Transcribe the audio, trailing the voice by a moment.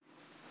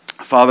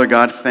Father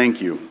God,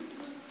 thank you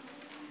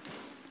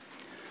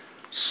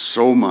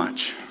so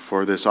much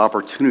for this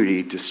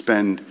opportunity to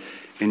spend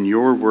in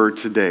your word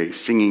today,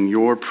 singing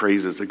your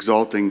praises,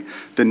 exalting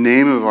the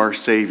name of our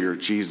Savior,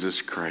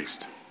 Jesus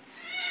Christ.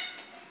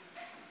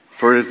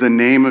 For it is the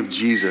name of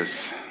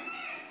Jesus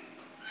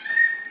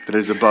that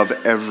is above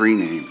every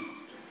name.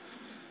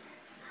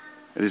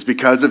 It is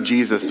because of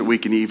Jesus that we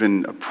can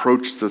even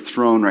approach the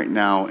throne right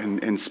now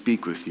and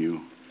speak with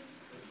you.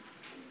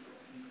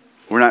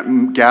 We're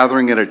not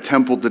gathering at a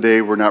temple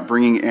today. We're not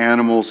bringing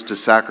animals to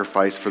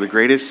sacrifice, for the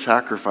greatest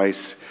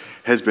sacrifice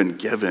has been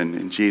given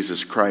in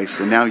Jesus Christ.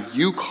 And now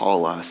you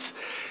call us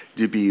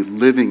to be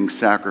living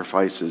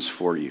sacrifices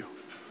for you.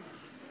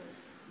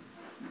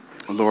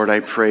 Lord, I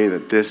pray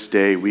that this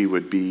day we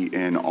would be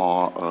in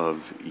awe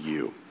of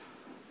you.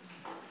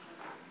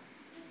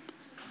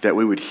 That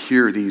we would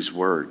hear these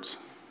words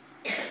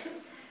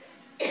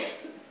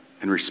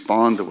and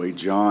respond the way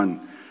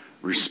John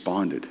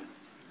responded.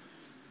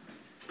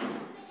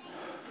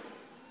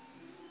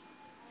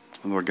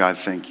 And Lord God,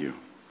 thank you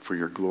for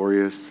your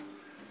glorious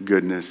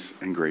goodness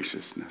and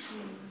graciousness.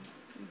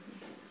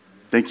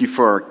 Thank you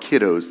for our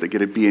kiddos that get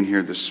to be in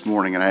here this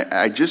morning. And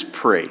I just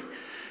pray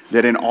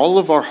that in all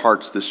of our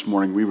hearts this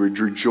morning, we would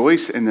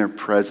rejoice in their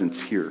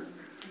presence here.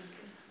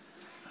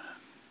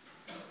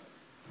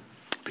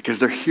 Because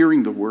they're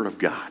hearing the word of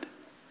God.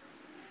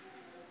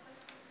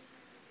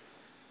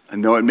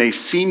 And though it may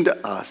seem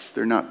to us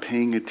they're not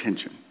paying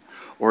attention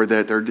or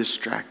that they're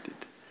distracted,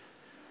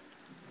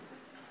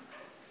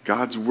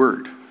 God's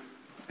word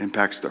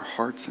impacts their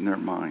hearts and their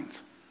minds.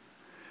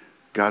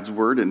 God's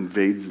word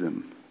invades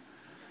them.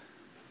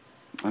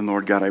 And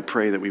Lord God, I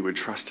pray that we would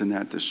trust in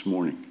that this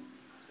morning.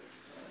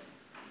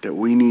 That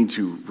we need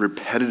to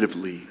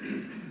repetitively,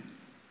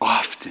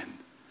 often,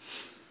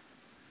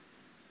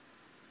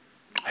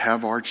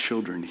 have our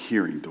children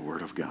hearing the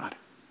word of God.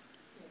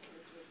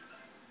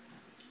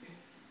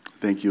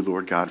 Thank you,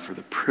 Lord God, for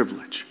the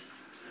privilege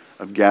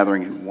of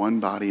gathering in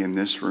one body in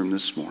this room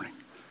this morning,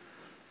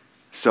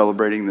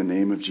 celebrating the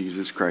name of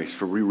Jesus Christ.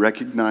 For we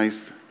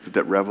recognize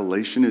that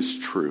revelation is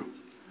true.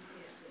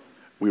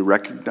 We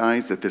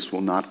recognize that this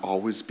will not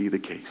always be the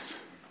case.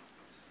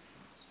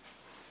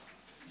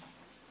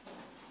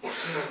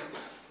 Revelation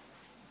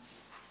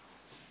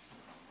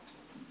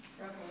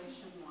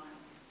 1.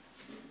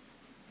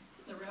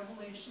 The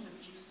revelation of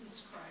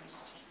Jesus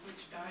Christ,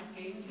 which God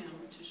gave him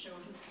to show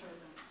his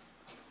servants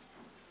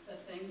the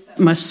things that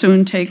must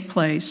soon take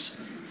place.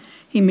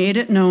 He made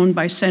it known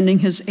by sending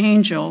his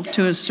angel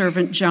to his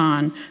servant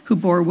John, who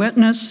bore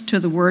witness to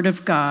the word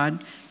of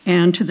God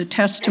and to the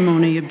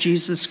testimony of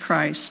Jesus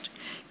Christ,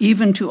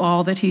 even to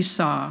all that he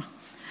saw.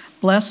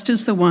 Blessed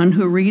is the one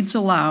who reads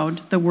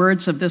aloud the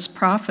words of this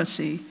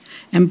prophecy,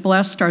 and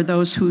blessed are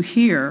those who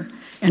hear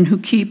and who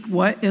keep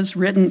what is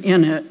written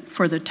in it,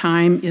 for the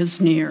time is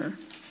near.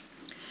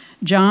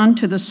 John,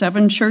 to the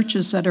 7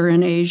 churches that are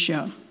in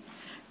Asia,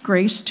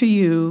 grace to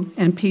you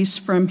and peace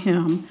from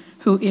him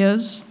who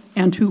is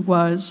and who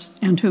was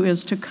and who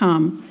is to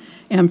come,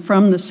 and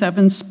from the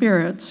 7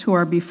 spirits who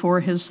are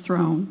before his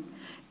throne,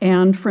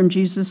 and from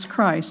Jesus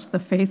Christ, the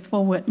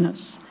faithful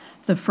witness,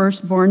 the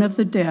firstborn of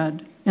the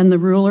dead, and the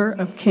ruler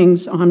of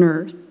kings on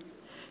earth.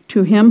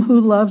 To him who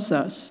loves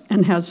us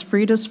and has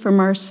freed us from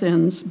our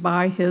sins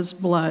by his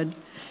blood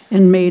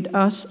and made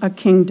us a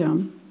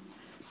kingdom,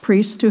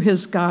 priest to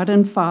his God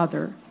and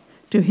Father,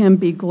 to him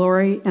be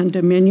glory and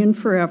dominion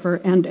forever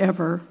and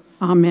ever.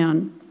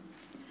 Amen.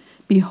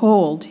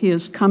 Behold, he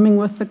is coming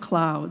with the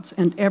clouds,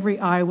 and every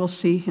eye will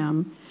see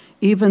him,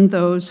 even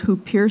those who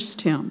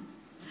pierced him,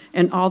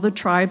 and all the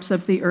tribes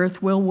of the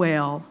earth will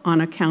wail on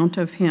account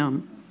of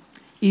him.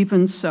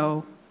 Even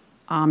so,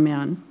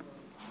 amen.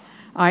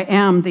 I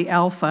am the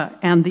Alpha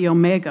and the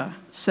Omega,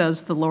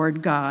 says the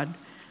Lord God,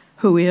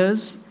 who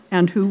is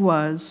and who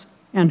was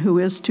and who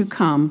is to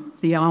come,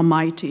 the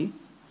Almighty.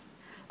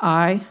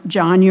 I,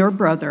 John, your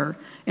brother,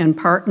 and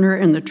partner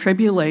in the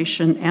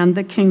tribulation and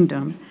the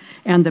kingdom,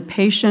 and the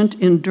patient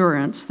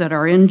endurance that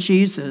are in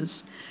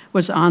Jesus,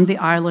 was on the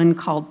island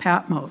called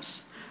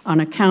Patmos, on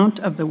account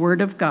of the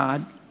word of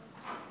God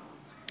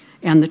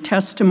and the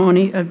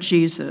testimony of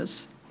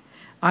Jesus.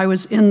 I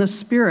was in the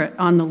Spirit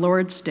on the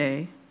Lord's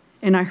day,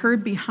 and I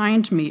heard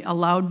behind me a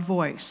loud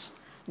voice,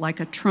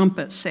 like a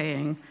trumpet,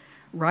 saying,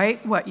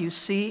 "Write what you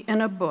see in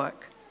a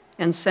book,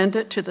 and send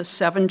it to the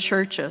 7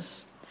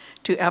 churches,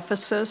 to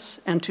Ephesus,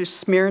 and to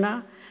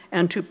Smyrna,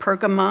 and to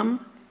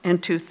Pergamum,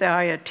 and to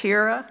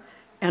Thyatira,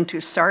 and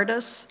to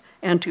Sardis,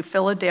 and to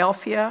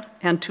Philadelphia,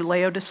 and to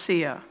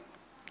Laodicea."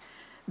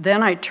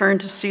 Then I turned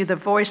to see the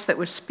voice that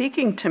was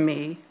speaking to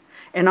me,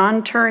 and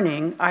on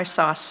turning, I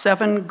saw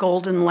 7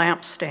 golden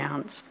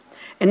lampstands,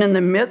 and in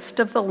the midst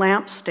of the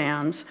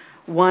lampstands,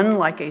 one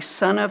like a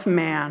son of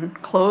man,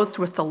 clothed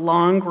with a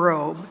long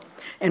robe,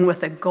 and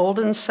with a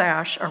golden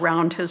sash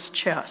around his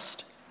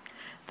chest.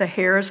 The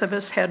hairs of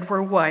his head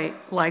were white,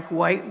 like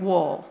white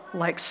wool,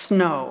 like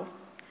snow.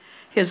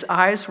 His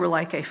eyes were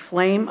like a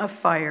flame of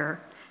fire.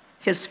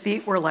 His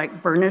feet were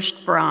like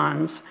burnished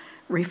bronze,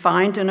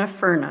 refined in a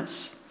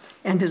furnace.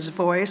 and his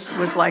voice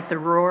was like the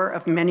roar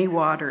of many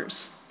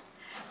waters.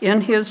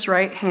 In his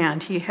right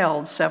hand he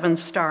held 7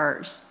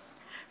 stars.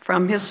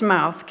 From his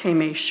mouth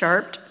came a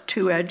sharp,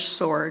 2-edged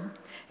sword,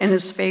 and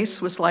his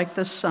face was like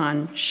the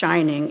sun,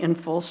 shining in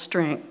full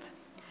strength.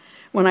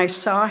 When I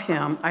saw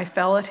him, I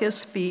fell at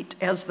his feet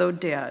as though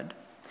dead.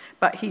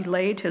 But he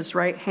laid his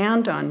right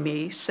hand on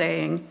me,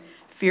 saying,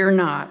 "Fear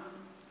not.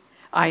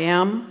 I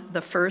am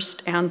the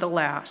first and the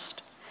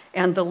last,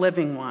 and the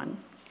living one.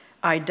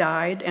 I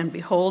died, and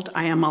behold,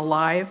 I am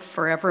alive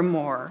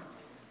forevermore.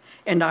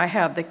 And I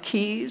have the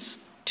keys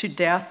to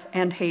death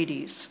and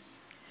Hades.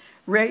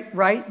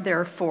 Write,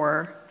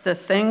 therefore, the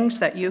things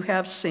that you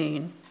have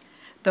seen,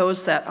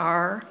 those that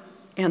are,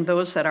 and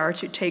those that are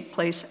to take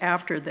place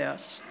after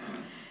this.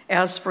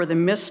 As for the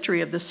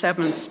mystery of the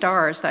 7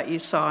 stars that you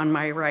saw in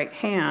my right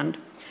hand,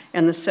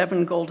 and the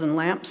 7 golden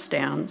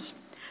lampstands,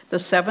 the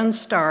 7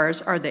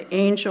 stars are the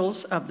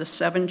angels of the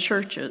 7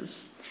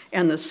 churches,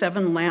 and the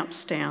 7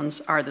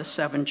 lampstands are the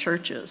 7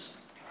 churches."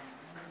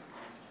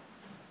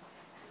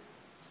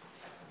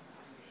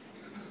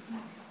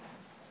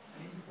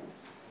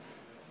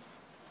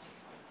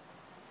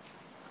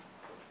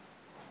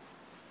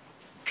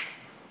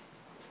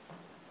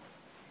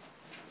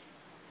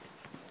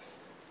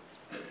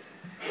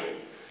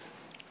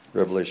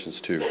 Revelations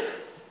 2.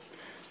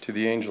 To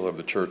the angel of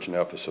the church in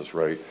Ephesus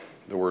write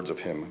the words of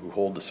him who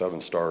holds the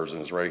 7 stars in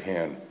his right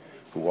hand,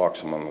 who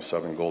walks among the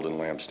 7 golden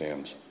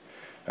lampstands.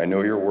 I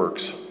know your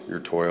works,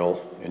 your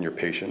toil, and your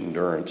patient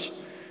endurance,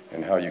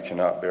 and how you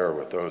cannot bear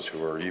with those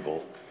who are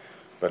evil,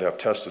 but have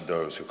tested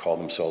those who call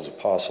themselves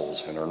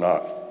apostles and are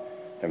not,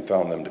 and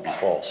found them to be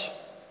false.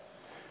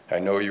 I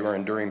know you are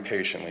enduring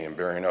patiently and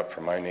bearing up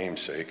for my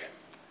name's sake,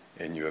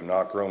 and you have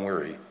not grown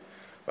weary.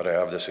 But I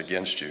have this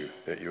against you,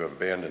 that you have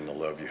abandoned the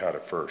love you had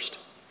at first.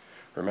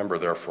 Remember,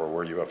 therefore,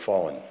 where you have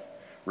fallen.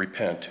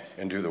 Repent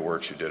and do the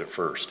works you did at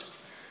first.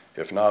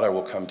 If not, I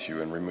will come to you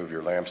and remove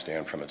your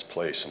lampstand from its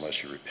place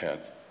unless you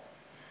repent.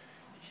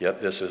 Yet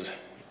this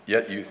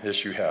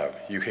you have.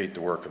 You hate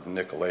the work of the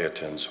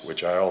Nicolaitans,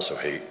 which I also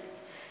hate.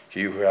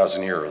 He who has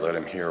an ear, let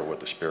him hear what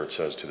the Spirit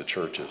says to the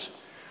churches.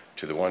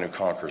 To the one who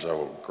conquers, I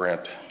will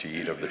grant to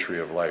eat of the tree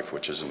of life,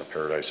 which is in the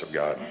paradise of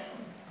God.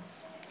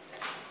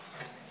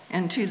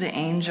 And to the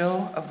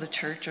angel of the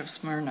church of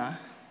Smyrna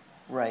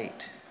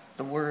write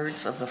the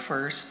words of the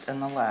first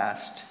and the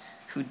last,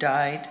 who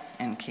died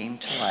and came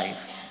to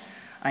life.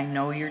 I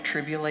know your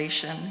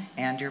tribulation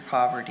and your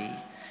poverty,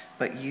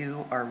 but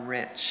you are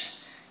rich,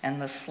 and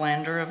the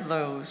slander of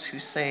those who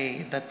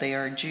say that they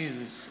are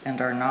Jews and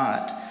are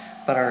not,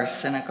 but are a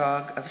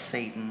synagogue of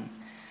Satan.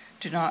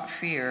 Do not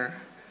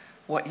fear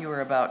what you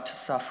are about to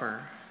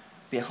suffer.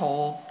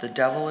 Behold, the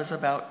devil is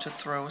about to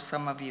throw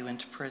some of you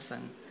into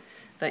prison,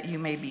 that you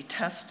may be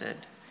tested,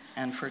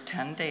 and for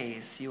 10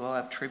 days you will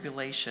have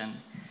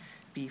tribulation.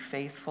 Be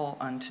faithful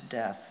unto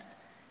death,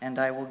 and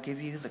I will give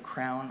you the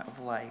crown of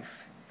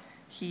life.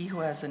 He who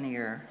has an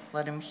ear,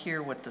 let him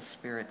hear what the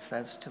Spirit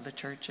says to the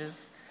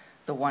churches.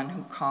 The one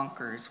who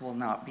conquers will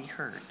not be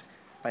hurt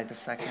by the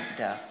second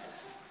death.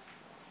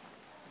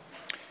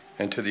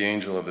 And to the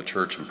angel of the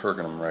church in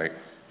Pergamum write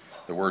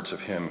the words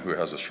of him who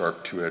has a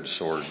sharp 2-edged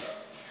sword.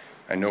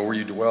 I know where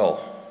you dwell,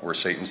 where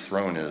Satan's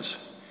throne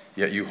is.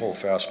 Yet you hold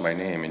fast my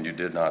name, and you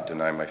did not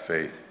deny my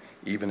faith,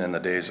 even in the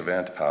days of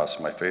Antipas,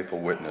 my faithful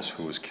witness,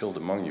 who was killed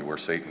among you where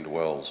Satan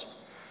dwells.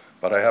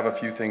 But I have a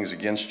few things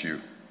against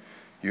you.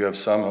 You have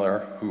some there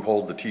who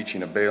hold the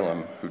teaching of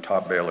Balaam, who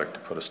taught Balak to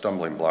put a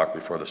stumbling block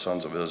before the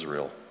sons of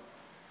Israel,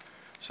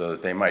 so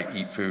that they might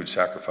eat food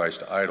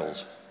sacrificed to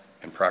idols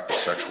and practice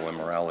sexual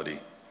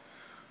immorality.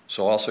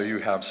 So also you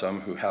have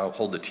some who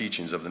hold the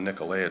teachings of the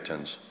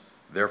Nicolaitans.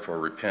 Therefore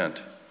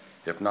repent.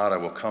 If not, I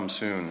will come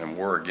soon and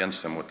war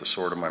against them with the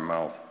sword of my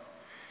mouth.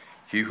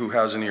 He who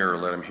has an ear,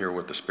 let him hear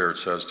what the Spirit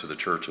says to the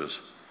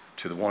churches.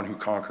 To the one who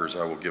conquers,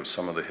 I will give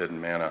some of the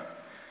hidden manna,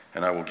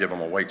 and I will give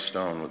him a white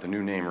stone with a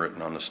new name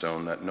written on the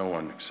stone that no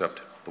one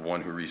except the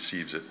one who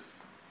receives it.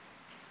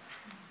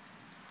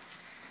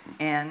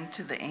 And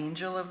to the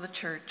angel of the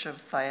church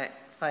of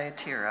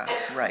Thyatira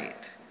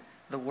write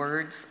the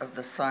words of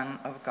the Son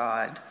of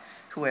God,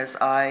 who has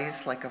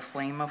eyes like a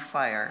flame of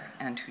fire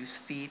and whose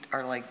feet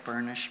are like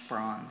burnished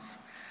bronze.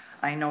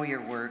 I know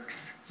your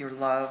works, your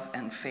love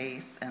and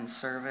faith and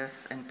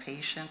service and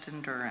patient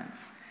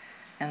endurance,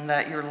 and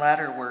that your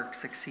latter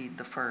works exceed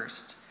the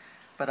first.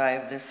 But I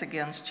have this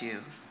against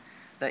you,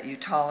 that you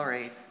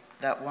tolerate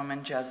that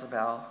woman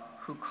Jezebel,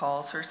 who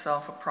calls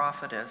herself a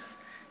prophetess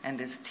and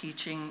is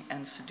teaching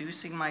and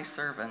seducing my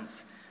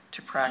servants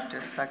to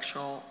practice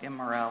sexual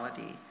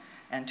immorality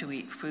and to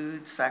eat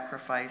food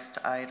sacrificed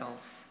to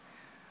idols.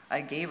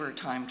 I gave her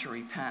time to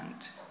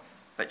repent,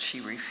 but she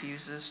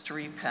refuses to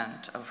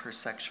repent of her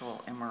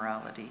sexual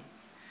immorality.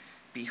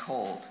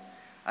 Behold,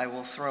 I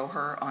will throw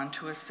her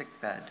onto a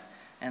sickbed,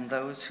 and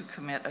those who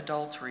commit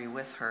adultery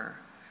with her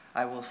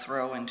I will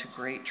throw into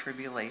great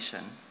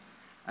tribulation,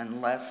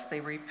 unless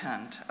they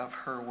repent of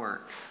her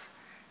works.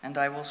 And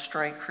I will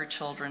strike her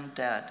children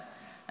dead,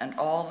 and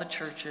all the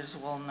churches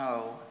will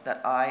know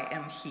that I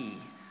am he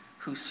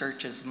who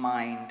searches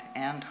mind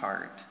and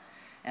heart,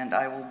 and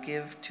I will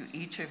give to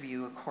each of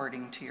you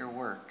according to your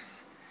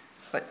works.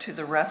 But to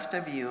the rest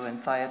of you in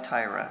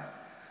Thyatira,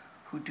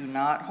 who do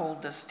not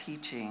hold this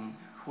teaching,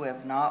 who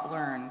have not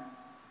learned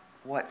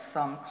what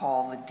some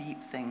call the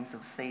deep things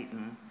of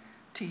Satan,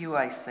 to you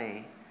I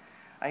say,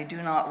 I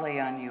do not lay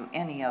on you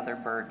any other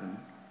burden,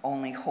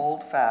 only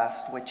hold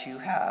fast what you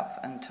have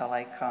until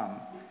I come.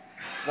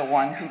 The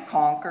one who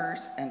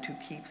conquers and who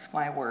keeps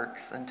my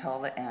works until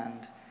the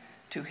end,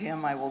 to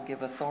him I will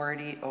give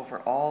authority over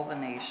all the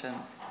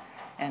nations,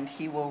 and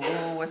he will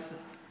rule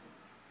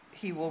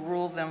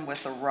them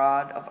with a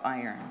rod of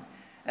iron,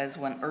 as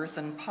when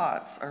earthen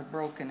pots are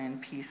broken in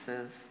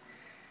pieces,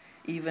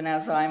 even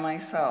as I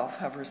myself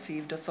have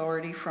received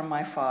authority from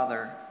my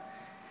Father,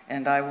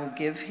 and I will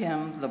give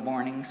him the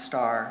morning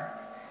star.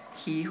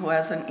 He who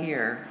has an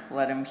ear,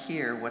 let him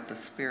hear what the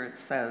Spirit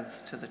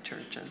says to the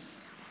churches.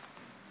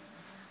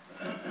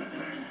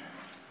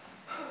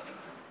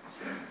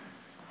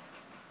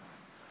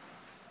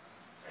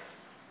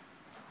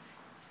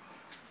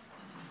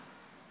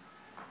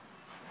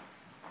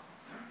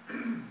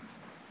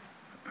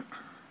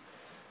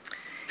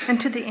 And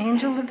to the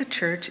angel of the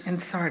church in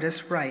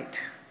Sardis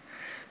write,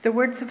 the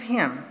words of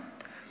him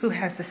who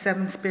has the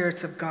 7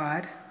 spirits of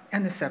God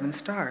and the 7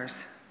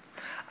 stars.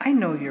 I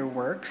know your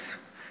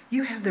works.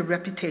 You have the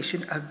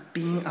reputation of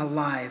being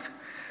alive,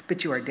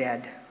 but you are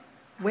dead.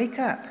 Wake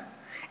up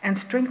and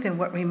strengthen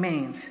what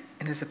remains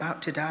and is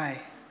about to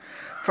die.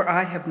 For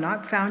I have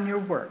not found your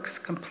works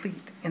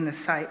complete in the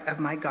sight of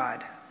my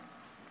God.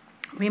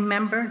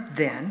 Remember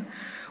then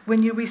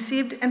when you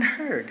received and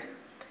heard,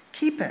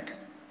 keep it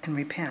and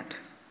repent.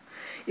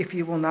 If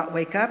you will not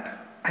wake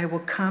up, I will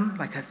come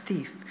like a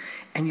thief,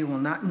 and you will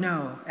not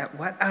know at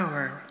what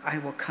hour I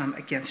will come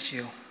against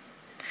you.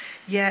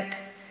 Yet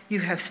you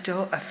have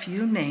still a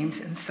few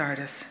names in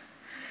Sardis,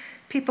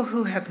 people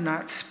who have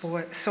not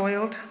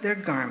soiled their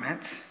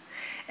garments,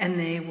 and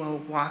they will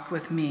walk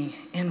with me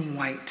in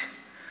white,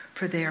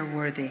 for they are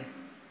worthy.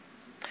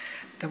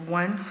 The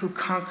one who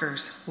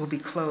conquers will be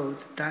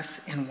clothed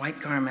thus in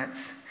white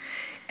garments,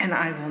 and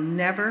I will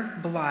never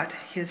blot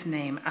his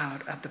name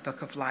out of the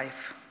book of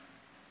life.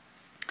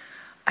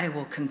 I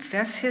will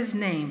confess his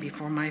name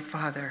before my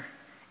Father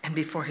and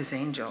before his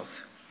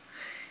angels.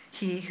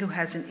 He who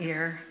has an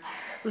ear,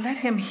 let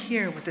him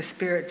hear what the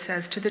Spirit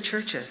says to the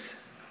churches.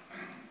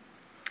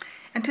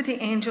 And to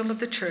the angel of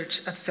the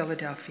church of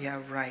Philadelphia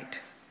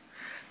write,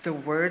 the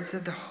words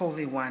of the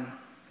Holy One,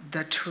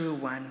 the true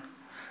one,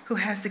 who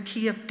has the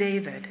key of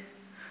David,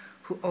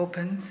 who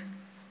opens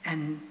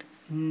and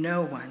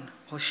no one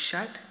will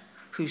shut,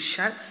 who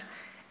shuts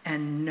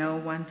and no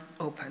one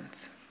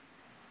opens.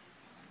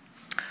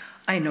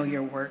 I know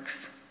your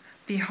works.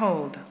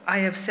 Behold, I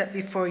have set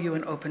before you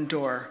an open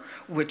door,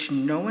 which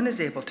no one is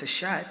able to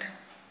shut.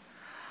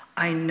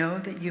 I know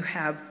that you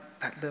have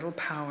but little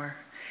power,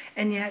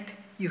 and yet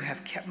you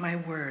have kept my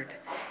word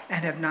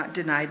and have not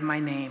denied my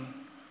name.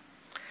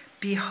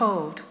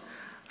 Behold,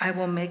 I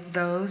will make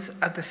those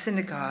of the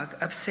synagogue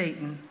of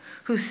Satan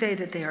who say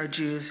that they are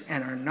Jews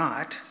and are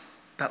not,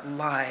 but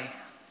lie.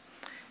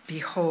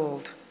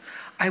 Behold,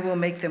 I will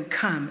make them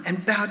come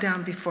and bow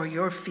down before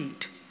your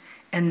feet,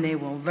 and they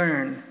will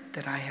learn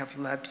that I have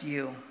loved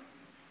you.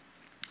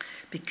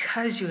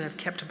 Because you have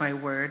kept my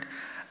word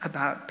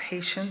about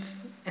patience,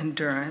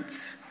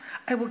 endurance,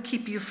 I will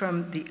keep you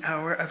from the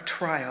hour of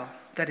trial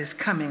that is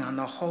coming on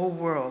the whole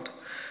world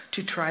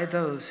to try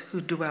those who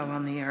dwell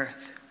on the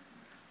earth.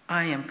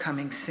 I am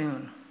coming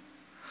soon.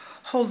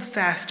 Hold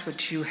fast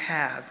what you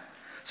have,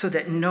 so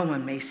that no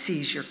one may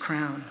seize your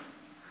crown.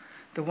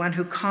 The one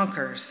who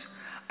conquers,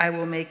 I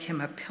will make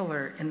him a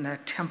pillar in the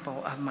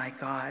temple of my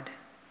God.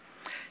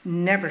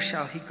 Never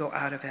shall he go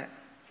out of it,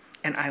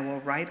 and I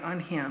will write on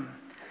him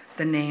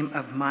the name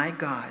of my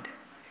God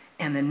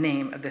and the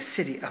name of the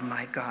city of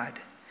my God,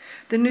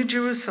 the New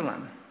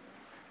Jerusalem,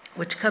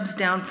 which comes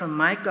down from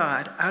my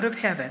God out of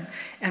heaven,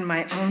 and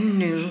my own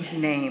new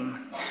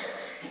name.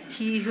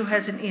 He who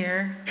has an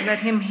ear, let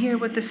him hear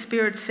what the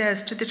Spirit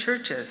says to the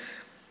churches.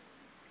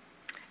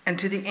 And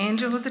to the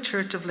angel of the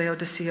church of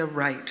Laodicea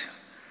write,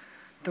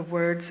 the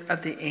words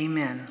of the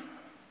Amen,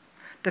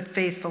 the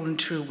faithful and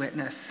true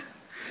witness,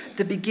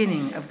 the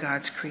beginning of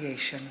God's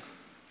creation.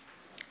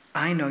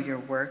 I know your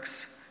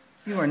works.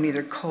 You are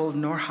neither cold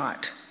nor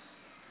hot.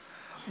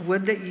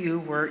 Would that you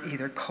were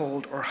either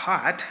cold or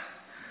hot.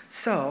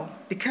 So,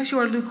 because you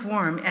are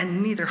lukewarm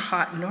and neither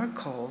hot nor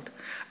cold,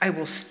 I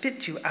will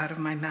spit you out of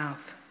my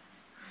mouth.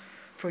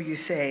 For you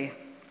say,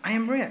 I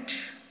am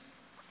rich,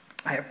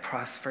 I have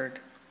prospered,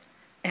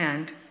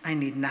 and I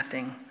need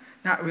nothing,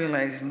 not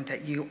realizing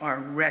that you are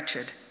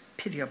wretched,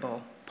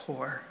 pitiable,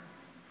 poor,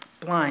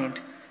 blind,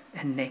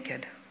 and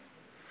naked.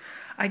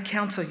 I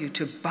counsel you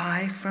to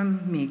buy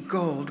from me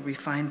gold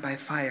refined by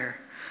fire,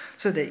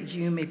 so that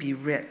you may be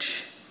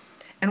rich,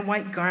 and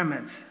white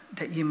garments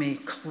that you may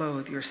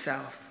clothe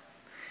yourself,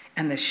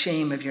 and the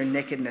shame of your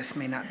nakedness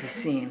may not be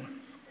seen,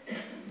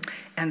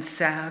 and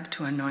salve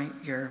to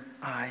anoint your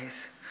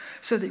eyes,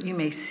 so that you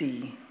may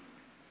see.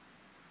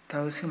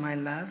 Those whom I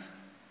love,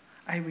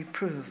 I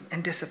reprove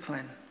and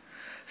discipline.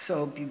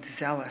 So be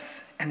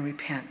zealous and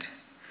repent.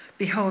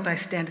 Behold, I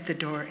stand at the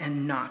door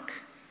and knock.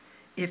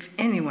 If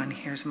anyone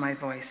hears my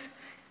voice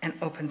and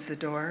opens the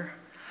door,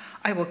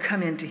 I will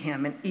come into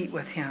him and eat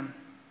with him,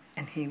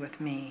 and he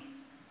with me.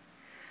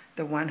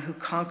 The one who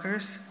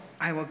conquers,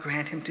 I will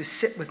grant him to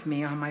sit with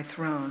me on my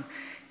throne,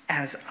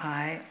 as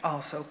I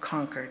also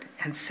conquered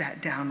and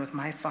sat down with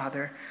my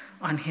Father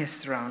on his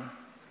throne.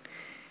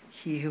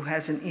 He who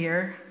has an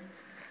ear,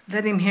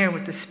 let him hear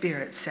what the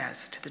Spirit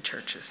says to the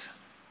churches.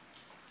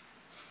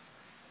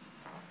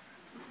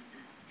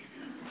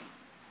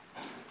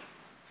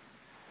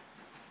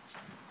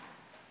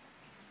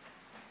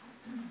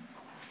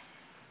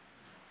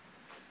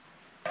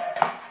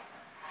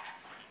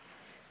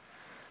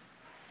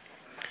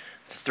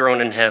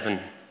 Throne in heaven,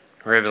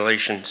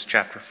 Revelations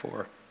chapter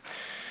 4.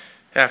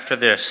 After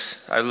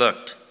this I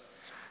looked,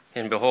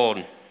 and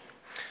behold,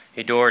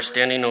 a door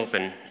standing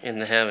open in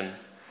the heaven,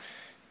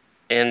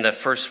 and the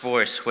first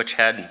voice which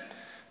had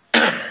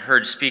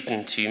heard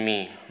speaking to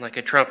me like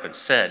a trumpet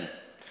said,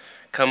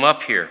 "Come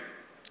up here,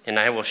 and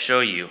I will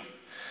show you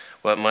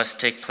what must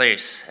take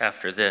place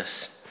after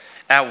this."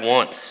 At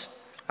once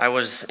I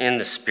was in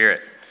the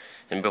Spirit,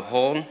 and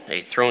behold,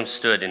 a throne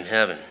stood in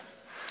heaven,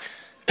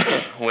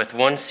 with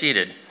one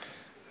seated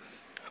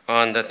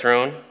on the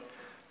throne,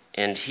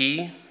 and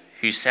he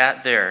who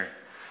sat there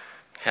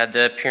had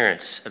the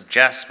appearance of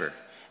jasper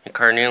and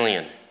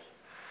carnelian.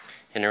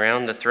 And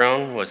around the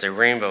throne was a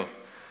rainbow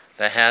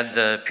that had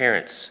the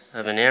appearance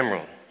of an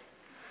emerald.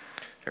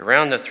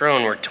 Around the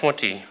throne were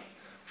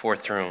 24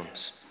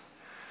 thrones,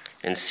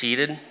 and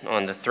seated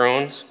on the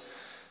thrones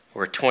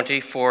were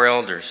 24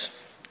 elders,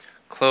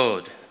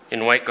 clothed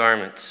in white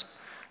garments,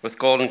 with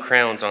golden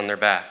crowns on their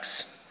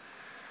backs.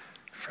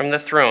 From the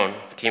throne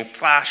came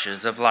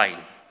flashes of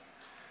light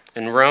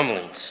and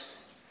rumblings,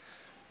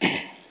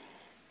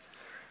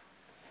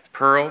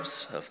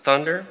 pearls of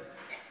thunder,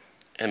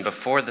 and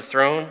before the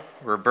throne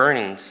were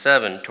burning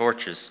 7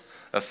 torches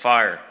of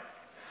fire,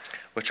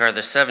 which are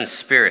the 7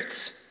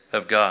 spirits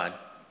of God.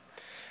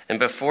 And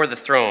before the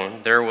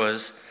throne there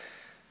was,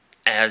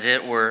 as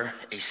it were,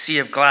 a sea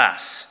of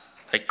glass,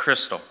 like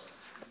crystal.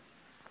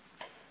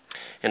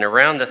 And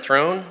around the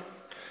throne,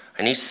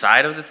 on each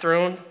side of the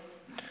throne,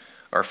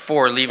 are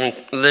 4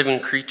 living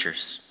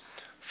creatures,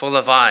 full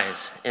of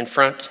eyes in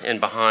front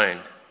and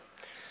behind.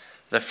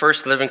 The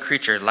first living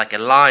creature like a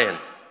lion,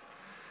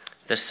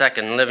 the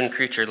second living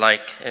creature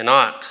like an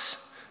ox,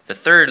 the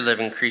third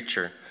living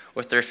creature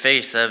with their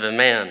face of a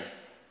man,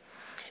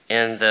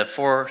 and the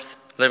fourth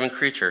living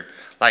creature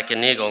like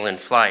an eagle in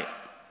flight.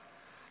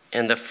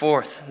 And the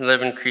fourth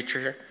living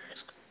creature,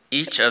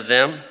 each of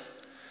them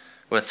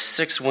with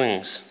 6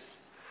 wings,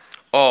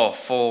 all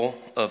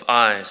full of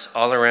eyes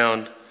all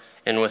around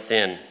and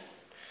within.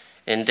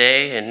 And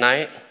day and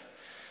night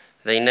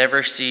they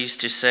never cease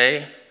to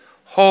say,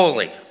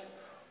 "Holy,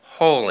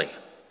 holy,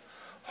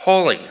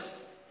 holy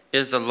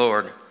is the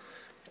Lord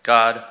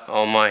God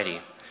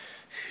Almighty,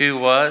 who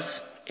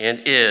was and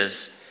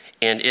is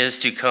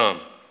to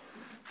come."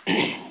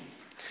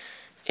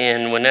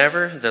 And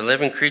whenever the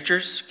living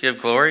creatures give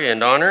glory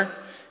and honor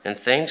and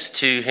thanks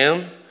to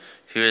him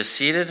who is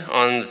seated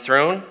on the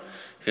throne,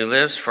 who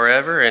lives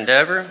forever and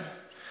ever,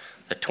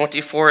 the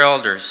 24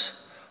 elders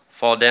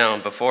fall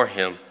down before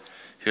him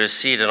who is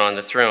seated on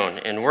the throne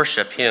and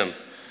worship him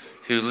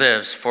who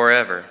lives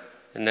forever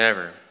and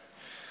ever.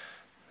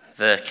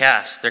 They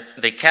cast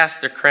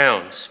their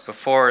crowns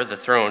before the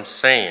throne,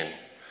 saying,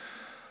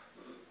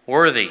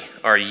 "Worthy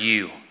are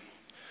you,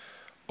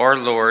 our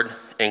Lord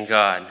and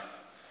God,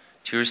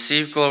 to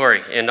receive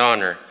glory and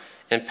honor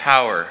and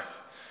power,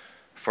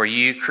 for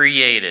you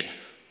created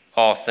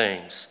all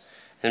things,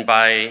 and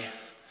by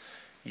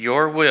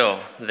your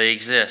will they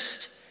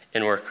exist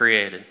and were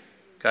created."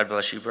 God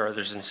bless you,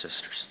 brothers and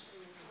sisters.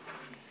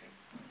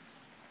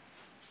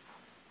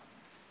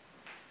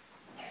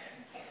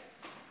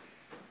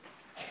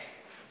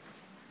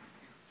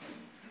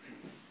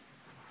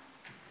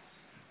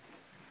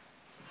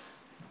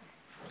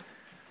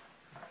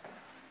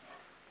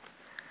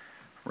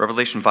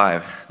 Revelation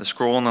 5, the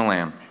scroll and the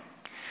Lamb.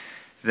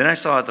 Then I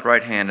saw at the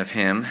right hand of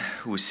him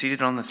who was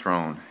seated on the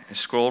throne a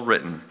scroll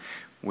written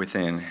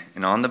within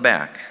and on the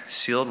back,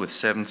 sealed with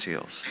 7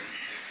 seals.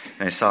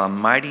 And I saw a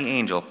mighty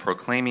angel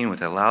proclaiming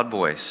with a loud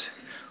voice,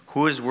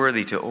 "Who is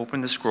worthy to open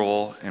the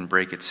scroll and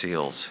break its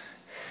seals?"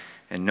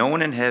 And no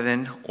one in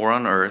heaven or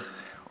on earth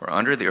or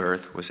under the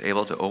earth was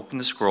able to open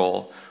the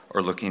scroll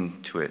or look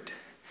into it.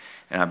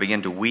 And I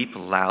began to weep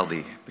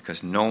loudly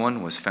because no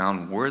one was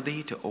found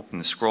worthy to open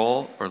the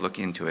scroll or look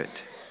into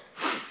it.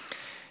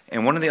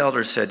 And one of the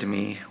elders said to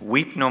me,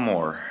 "Weep no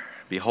more.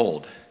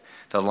 Behold,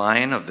 the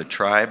Lion of the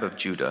tribe of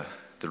Judah,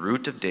 the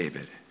Root of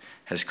David,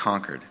 has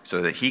conquered,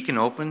 so that he can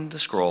open the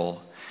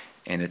scroll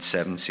and its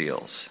 7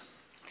 seals."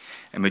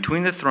 And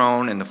between the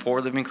throne and the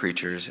 4 living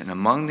creatures, and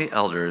among the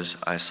elders,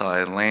 I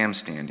saw a lamb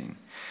standing,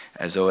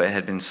 as though it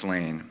had been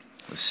slain,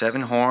 with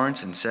 7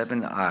 horns and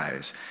 7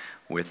 eyes,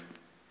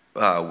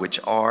 which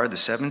are the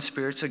 7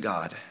 spirits of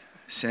God,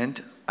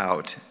 sent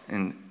out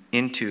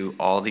into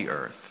all the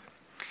earth.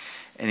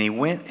 And he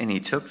went and he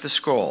took the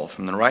scroll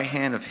from the right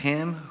hand of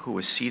him who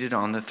was seated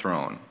on the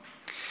throne.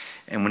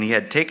 And when he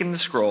had taken the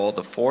scroll,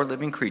 the 4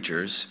 living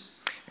creatures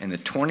and the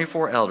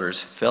 24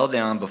 elders fell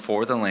down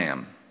before the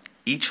Lamb,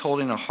 each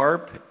holding a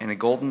harp and a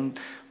golden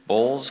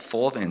bowls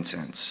full of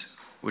incense,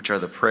 which are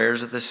the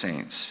prayers of the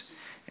saints.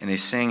 And they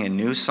sang a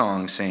new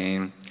song,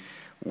 saying,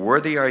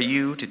 "Worthy are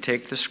you to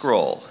take the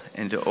scroll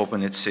and to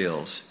open its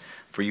seals.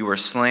 For you were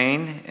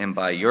slain, and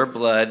by your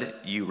blood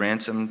you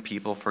ransomed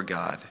people for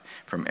God,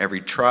 from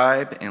every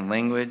tribe and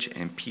language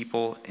and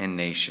people and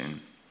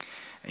nation.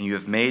 And you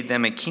have made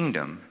them a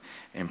kingdom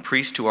and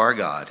priests to our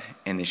God,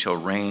 and they shall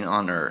reign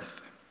on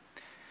earth."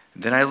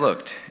 Then I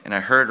looked, and I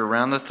heard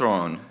around the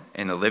throne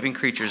and the living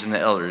creatures and the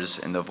elders,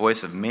 and the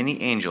voice of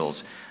many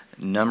angels,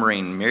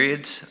 numbering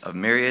myriads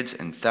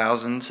and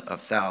thousands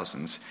of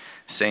thousands,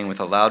 saying with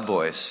a loud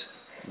voice,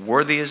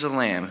 "Worthy is the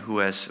Lamb who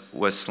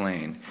was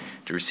slain,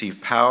 to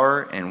receive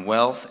power and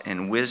wealth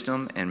and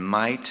wisdom and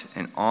might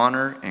and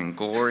honor and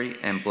glory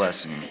and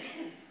blessing."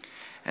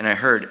 And I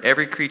heard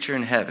every creature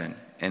in heaven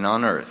and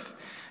on earth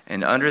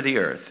and under the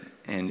earth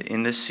and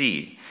in the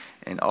sea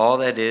and all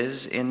that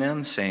is in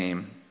them,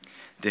 saying,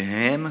 "To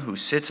him who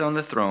sits on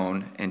the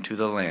throne and to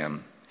the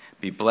Lamb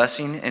be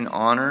blessing and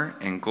honor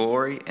and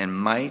glory and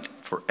might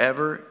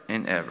forever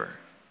and ever."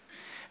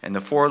 And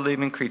the 4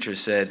 living creatures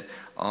said,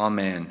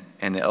 "Amen."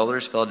 And the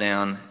elders fell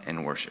down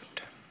and worshipped.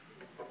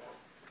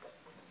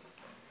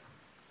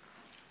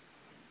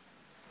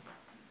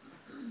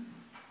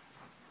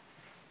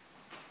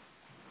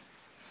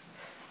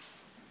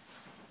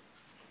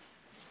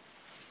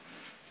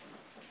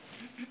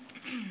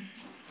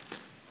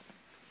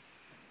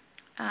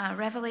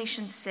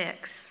 Revelation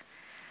 6.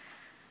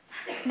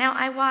 Now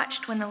I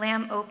watched when the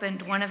Lamb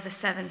opened one of the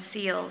 7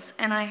 seals,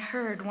 and I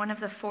heard one of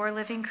the 4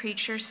 living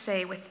creatures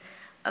say with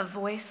a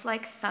voice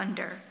like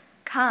thunder,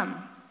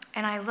 "Come."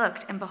 And I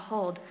looked, and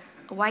behold,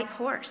 a white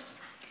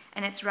horse,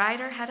 and its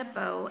rider had a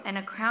bow, and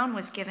a crown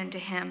was given to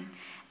him,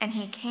 and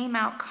he came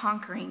out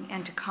conquering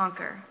and to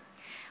conquer.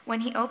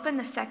 When he opened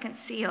the 2nd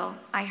seal,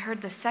 I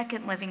heard the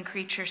 2nd living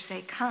creature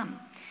say,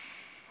 "Come."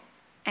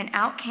 And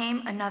out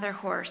came another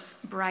horse,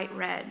 bright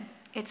red.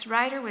 Its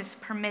rider was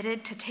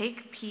permitted to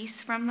take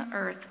peace from the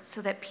earth so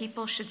that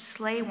people should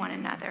slay one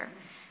another,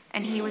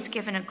 and he was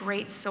given a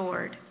great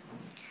sword.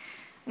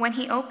 When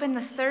he opened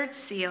the 3rd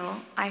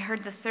seal, I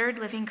heard the 3rd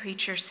living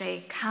creature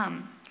say,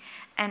 "Come."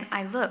 And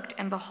I looked,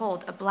 and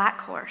behold, a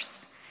black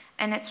horse,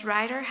 and its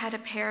rider had a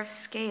pair of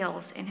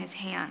scales in his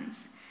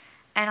hands.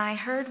 And I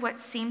heard what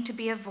seemed to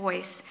be a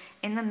voice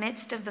in the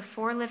midst of the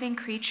 4 living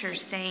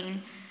creatures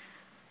saying,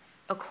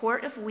 "A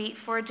quart of wheat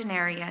for a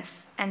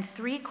denarius, and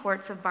 3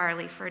 quarts of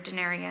barley for a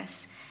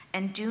denarius,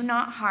 and do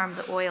not harm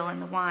the oil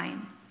and the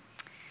wine."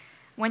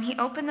 When he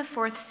opened the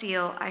 4th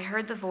seal, I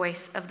heard the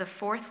voice of the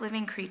 4th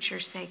living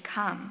creature say,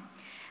 "Come."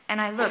 And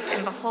I looked,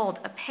 and behold,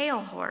 a pale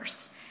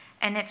horse,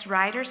 and its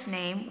rider's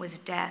name was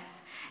Death,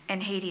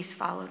 and Hades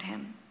followed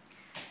him.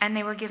 And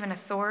they were given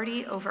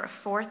authority over a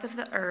 1/4 of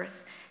the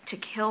earth to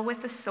kill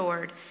with the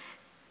sword,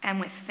 and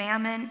with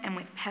famine, and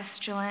with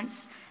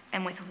pestilence,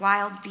 and with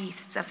wild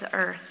beasts of the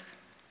earth.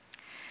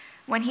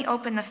 When he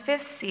opened the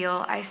 5th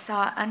seal, I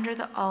saw under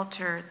the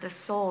altar the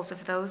souls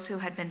of those who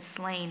had been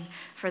slain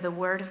for the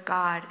word of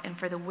God and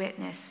for the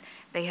witness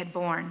they had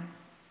borne.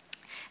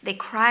 They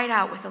cried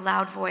out with a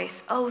loud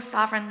voice, "O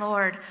sovereign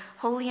Lord,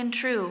 holy and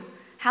true,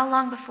 how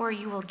long before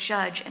you will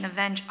judge and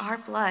avenge our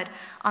blood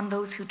on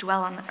those who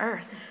dwell on the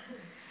earth?"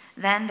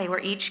 Then they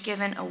were each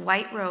given a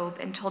white robe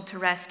and told to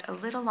rest a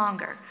little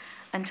longer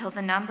until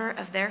the number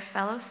of their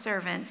fellow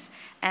servants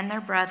and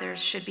their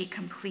brothers should be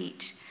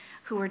complete,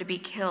 who were to be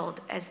killed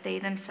as they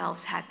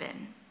themselves had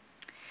been.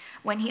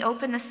 When he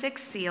opened the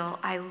 6th seal,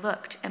 I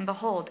looked, and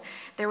behold,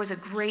 there was a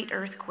great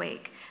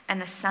earthquake,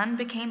 and the sun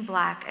became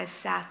black as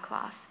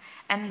sackcloth,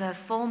 and the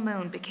full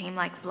moon became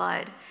like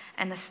blood,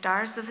 and the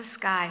stars of the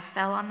sky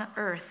fell on the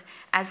earth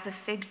as the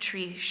fig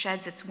tree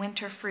sheds its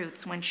winter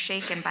fruits when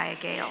shaken by a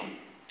gale.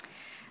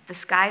 The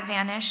sky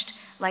vanished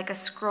like a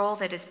scroll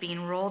that is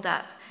being rolled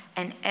up,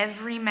 and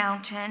every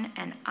mountain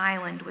and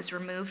island was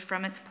removed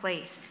from its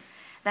place.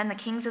 Then the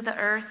kings of the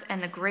earth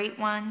and the great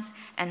ones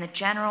and the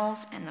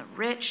generals and the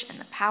rich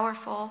and the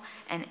powerful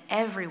and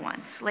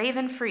everyone, slave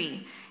and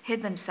free,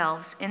 hid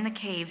themselves in the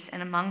caves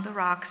and among the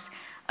rocks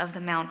of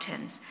the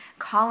mountains,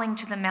 calling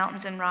to the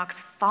mountains and rocks,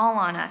 "Fall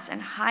on us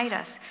and hide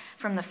us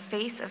from the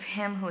face of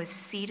him who is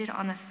seated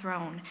on the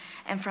throne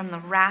and from the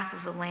wrath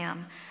of the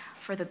Lamb.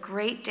 For the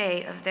great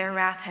day of their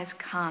wrath has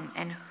come,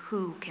 and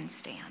who can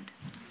stand?"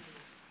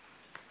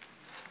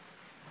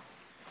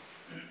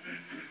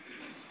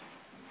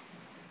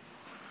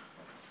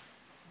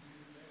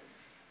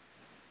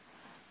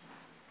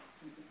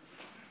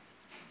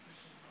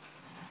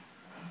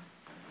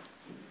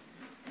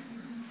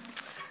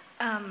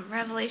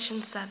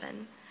 Revelation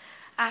 7.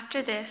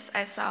 After this,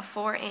 I saw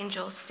 4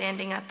 angels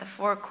standing at the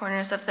 4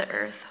 corners of the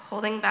earth,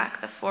 holding back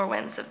the 4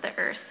 winds of the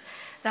earth,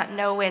 that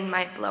no wind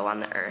might blow on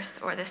the earth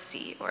or the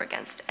sea or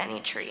against any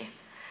tree.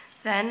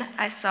 Then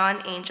I saw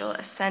an angel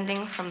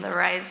ascending from the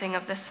rising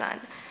of the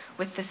sun,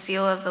 with the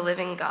seal of the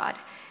living God.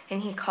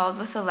 And he called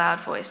with a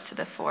loud voice to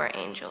the 4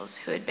 angels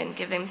who had been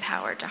given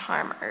power to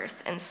harm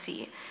earth and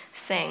sea,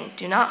 saying,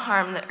 "Do not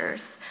harm the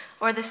earth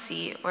or the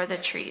sea or the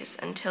trees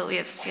until we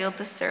have sealed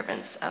the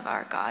servants of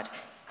our God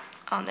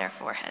on their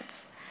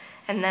foreheads."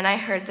 And then I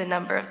heard the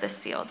number of the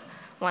sealed,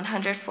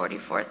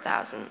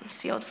 144,000,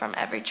 sealed from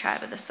every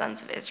tribe of the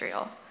sons of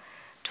Israel.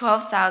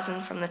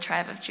 12,000 from the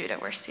tribe of Judah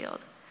were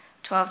sealed,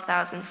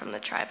 12,000 from the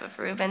tribe of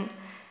Reuben,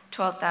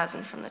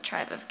 12,000 from the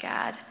tribe of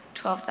Gad,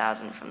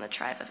 12,000 from the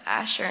tribe of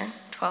Asher,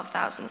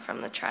 12,000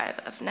 from the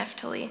tribe of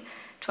Naphtali,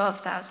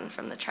 12,000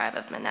 from the tribe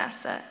of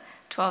Manasseh,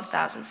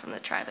 12,000 from the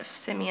tribe of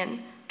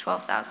Simeon,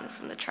 12,000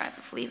 from the tribe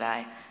of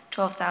Levi,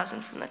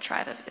 12,000 from the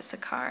tribe of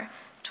Issachar,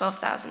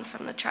 12,000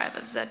 from the tribe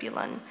of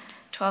Zebulun,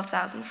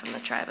 12,000 from the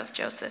tribe of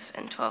Joseph,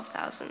 and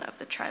 12,000 of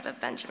the tribe of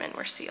Benjamin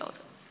were sealed.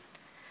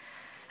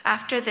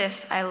 After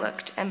this I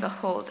looked, and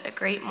behold, a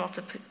great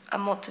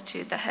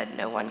multitude that had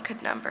no one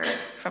could number,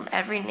 from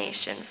every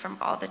nation, from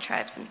all the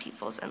tribes and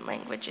peoples and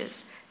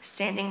languages,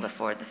 standing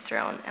before the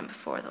throne and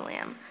before the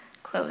Lamb,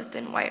 clothed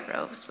in white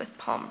robes with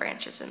palm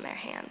branches in their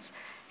hands,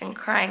 and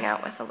crying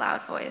out with a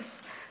loud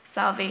voice,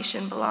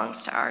 "Salvation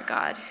belongs to our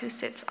God, who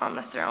sits on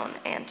the throne,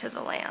 and to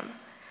the Lamb."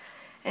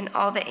 And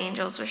all the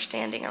angels were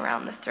standing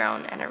around the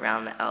throne and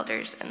around the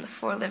elders and the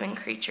 4 living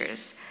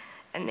creatures,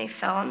 and they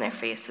fell on their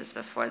faces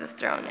before the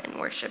throne and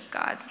worshiped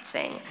God,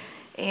 saying,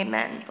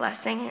 "Amen,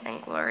 blessing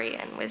and glory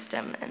and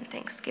wisdom and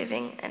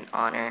thanksgiving and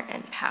honor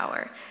and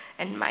power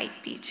and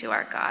might be to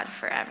our God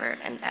forever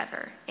and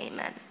ever.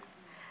 Amen."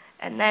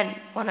 And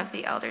then one of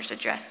the elders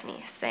addressed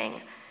me,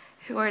 saying,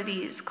 "Who are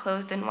these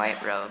clothed in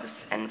white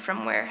robes, and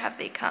from where have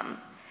they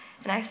come?"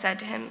 And I said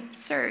to him,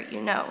 "Sir,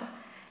 you know."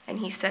 And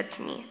he said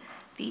to me,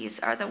 "These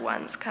are the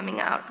ones coming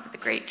out of the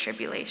great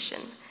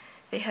tribulation.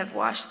 They have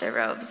washed their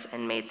robes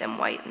and made them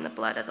white in the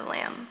blood of the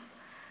Lamb.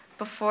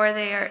 Therefore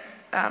they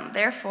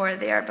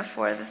are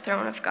before the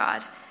throne of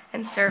God,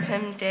 and serve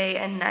him day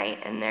and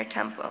night in their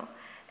temple.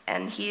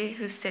 And he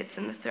who sits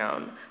in the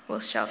throne will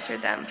shelter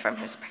them from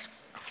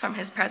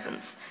his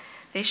presence.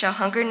 They shall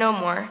hunger no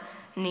more,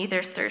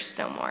 neither thirst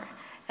no more,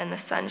 and the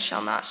sun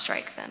shall not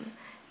strike them,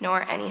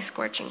 nor any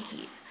scorching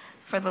heat.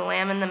 For the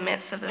Lamb in the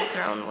midst of the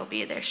throne will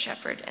be their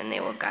shepherd, and they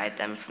will guide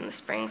them from the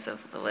springs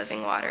of the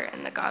living water,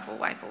 and the God will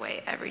wipe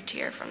away every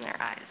tear from their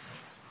eyes."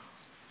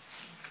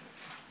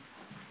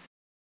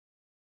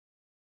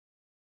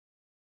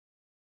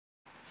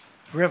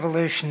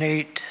 Revelation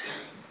 8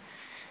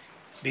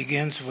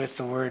 begins with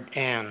the word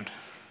 "and."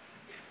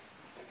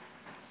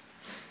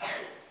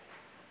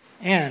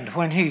 And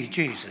when he,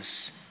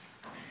 Jesus,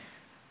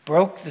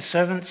 broke the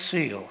 7th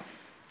seal,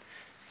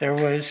 there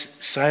was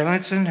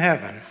silence in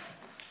heaven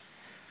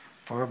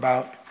for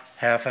about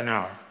half an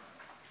hour.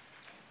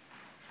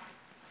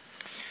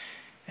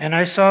 And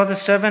I saw the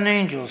 7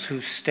 angels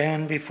who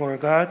stand before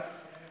God,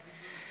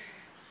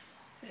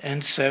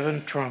 and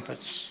 7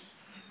 trumpets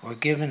were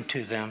given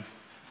to them.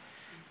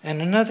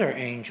 And another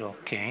angel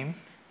came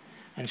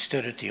and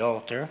stood at the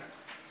altar,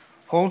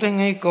 holding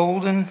a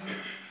golden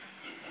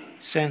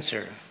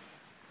censer,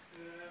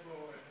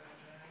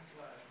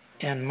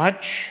 and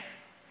much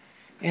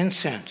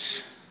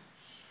incense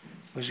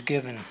was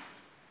given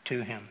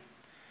to him.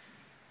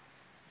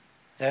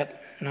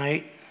 That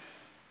night,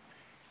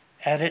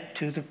 added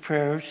to the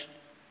prayers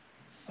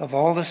of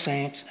all the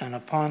saints, and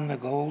upon the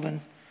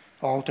golden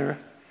altar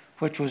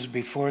which was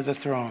before the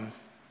throne.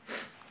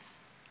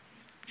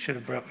 Should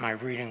have brought my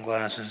reading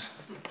glasses.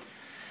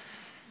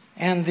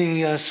 And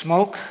the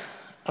smoke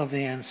of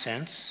the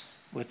incense,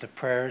 with the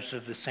prayers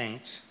of the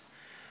saints,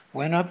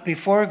 went up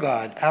before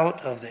God out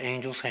of the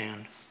angel's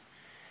hand.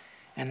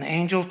 And the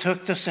angel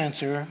took the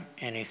censer,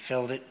 and he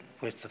filled it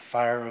with the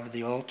fire of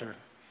the altar,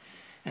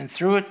 and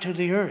threw it to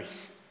the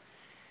earth.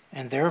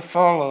 And there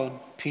followed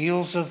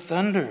peals of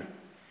thunder,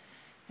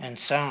 and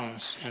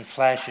sounds and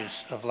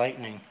flashes of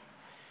lightning,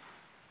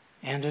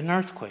 and an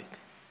earthquake.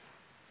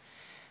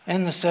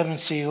 And the 7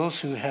 seals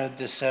who had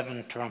the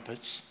 7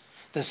 trumpets,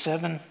 the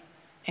 7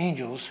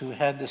 angels who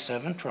had the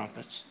 7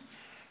 trumpets,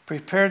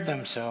 prepared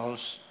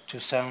themselves to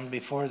sound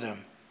before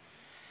them.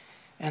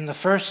 And the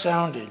first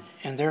sounded,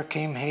 and there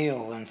came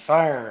hail and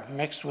fire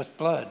mixed with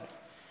blood.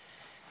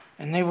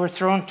 And they were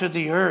thrown to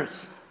the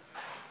earth,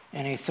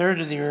 and a third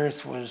of the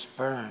earth was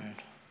burned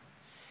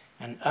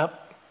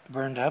up,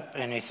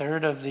 and a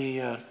third of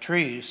the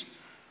trees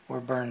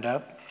were burned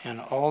up,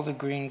 and all the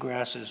green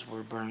grasses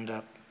were burned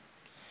up.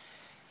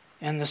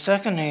 And the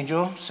second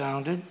angel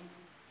sounded,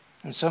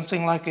 and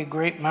something like a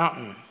great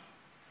mountain,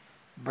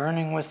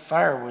 burning with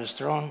fire, was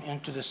thrown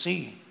into the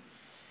sea,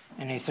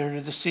 and a third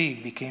of the sea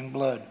became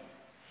blood.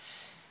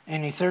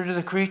 And a third of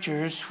the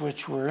creatures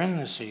which were in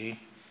the sea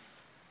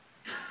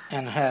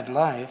and had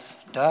life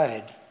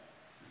died,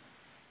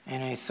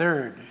 and a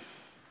third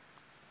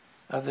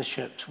of the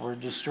ships were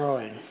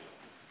destroyed.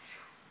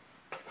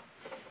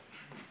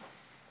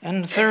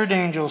 And the third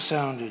angel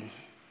sounded,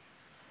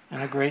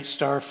 and a great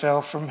star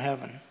fell from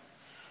heaven,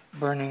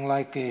 burning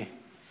like a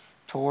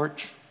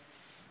torch,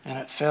 and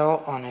it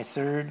fell on a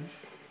third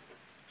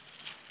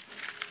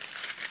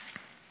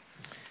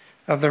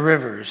of the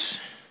rivers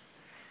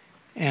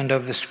and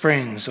of the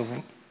springs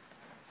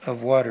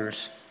of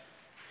waters.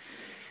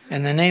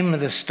 And the name of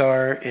the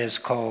star is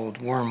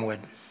called Wormwood.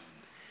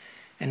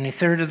 And a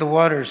third of the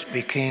waters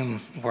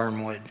became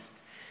wormwood.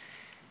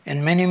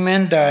 And many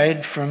men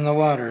died from the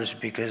waters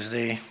because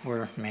they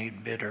were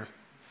made bitter.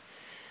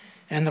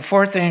 And the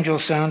fourth angel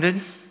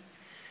sounded,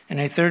 and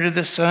a third of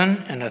the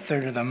sun, and a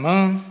third of the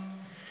moon,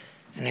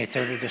 and a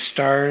third of the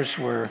stars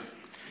were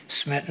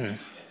smitten,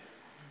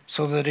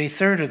 so that a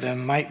third of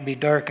them might be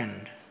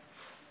darkened,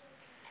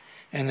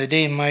 and the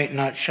day might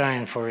not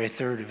shine for a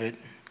third of it,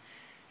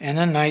 and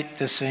the night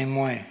the same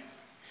way.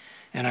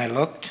 And I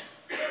looked,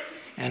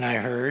 and I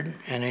heard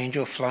an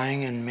angel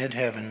flying in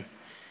mid-heaven,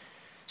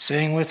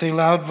 saying with a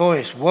loud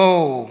voice,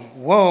 "Woe,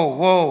 woe,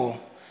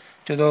 woe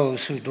to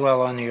those who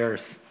dwell on the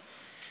earth,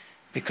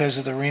 because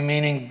of the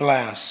remaining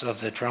blasts of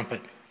the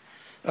trumpet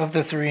of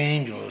the three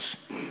angels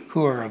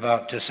who are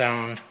about to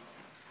sound."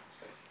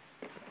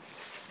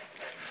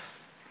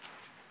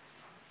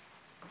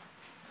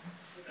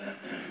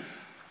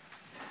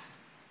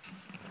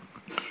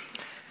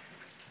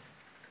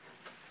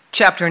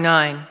 Chapter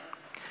 9.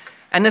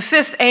 And the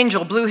fifth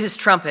angel blew his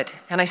trumpet,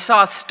 and I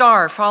saw a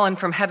star fallen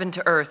from heaven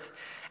to earth,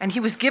 and he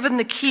was given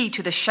the key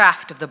to the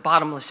shaft of the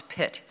bottomless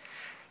pit.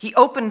 He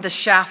opened the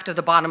shaft of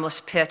the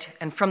bottomless pit,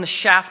 and from the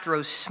shaft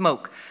rose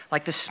smoke,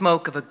 like the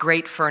smoke of a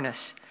great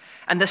furnace.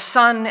 And the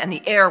sun and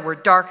the air were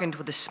darkened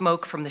with the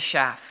smoke from the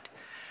shaft.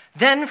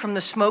 Then from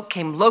the smoke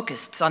came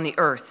locusts on the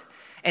earth,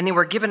 and they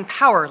were given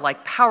power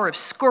like power of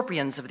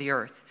scorpions of the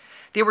earth.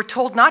 They were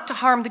told not to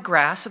harm the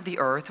grass of the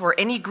earth or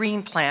any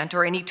green plant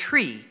or any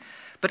tree,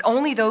 but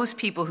only those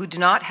people who do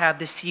not have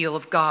the seal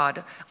of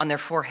God on their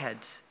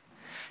foreheads.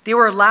 They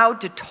were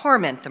allowed to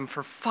torment them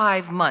for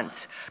 5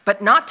 months,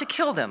 but not to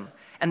kill them,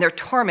 and their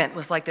torment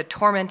was like the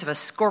torment of a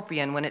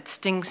scorpion when it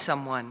stings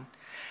someone.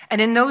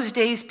 And in those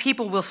days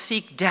people will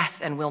seek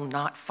death and will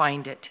not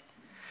find it.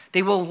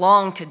 They will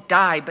long to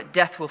die, but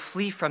death will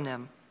flee from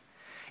them.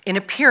 In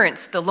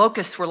appearance, the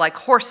locusts were like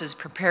horses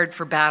prepared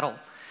for battle.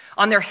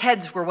 On their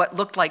heads were what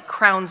looked like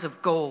crowns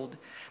of gold.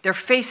 Their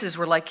faces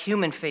were like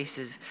human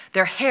faces,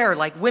 their hair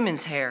like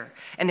women's hair,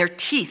 and their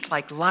teeth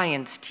like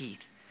lions'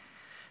 teeth.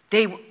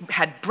 They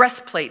had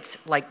breastplates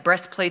like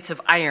breastplates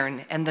of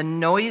iron, and the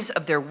noise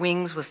of their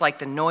wings was like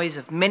the noise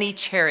of many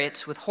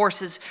chariots with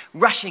horses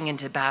rushing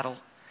into battle.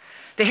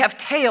 They have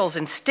tails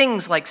and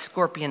stings like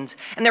scorpions,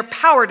 and their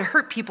power to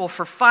hurt people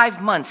for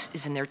 5 months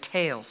is in their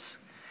tails.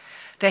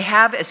 They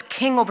have as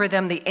king over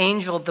them the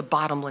angel of the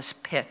bottomless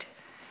pit.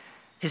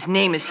 His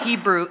name is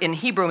in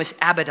Hebrew is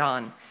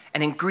Abaddon,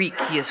 and in Greek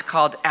he is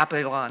called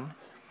Apollyon.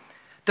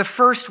 The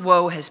first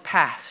woe has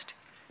passed.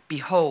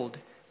 Behold,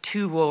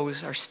 2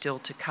 woes are still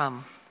to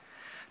come.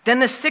 Then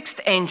the sixth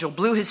angel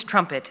blew his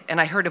trumpet, and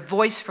I heard a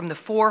voice from the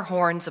 4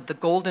 horns of the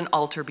golden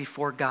altar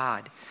before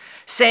God,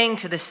 saying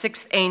to the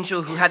sixth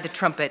angel who had the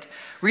trumpet,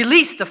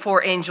 "Release the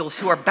 4 angels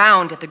who are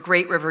bound at the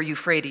great river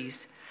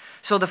Euphrates."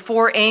 So the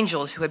 4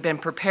 angels who had been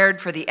prepared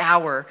for the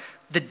hour,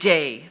 the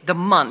day, the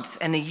month,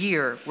 and the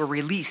year were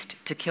released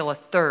to kill a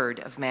third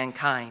of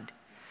mankind.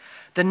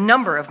 The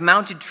number of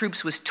mounted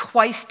troops was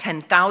twice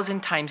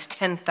 10,000 times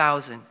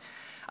 10,000.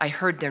 I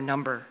heard their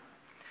number.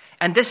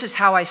 And this is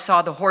how I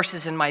saw the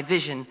horses in my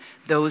vision,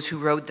 those who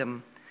rode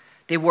them.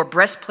 They wore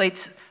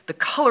breastplates the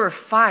color of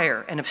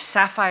fire and of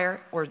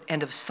sapphire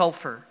and of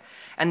sulfur.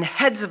 And the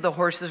heads of the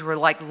horses were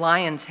like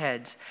lions'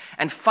 heads,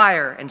 and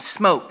fire and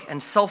smoke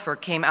and sulfur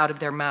came out of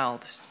their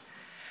mouths.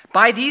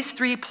 By these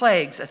 3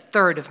 plagues, a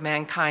third of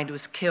mankind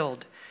was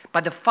killed,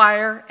 by the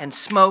fire and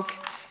smoke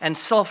and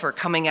sulfur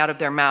coming out of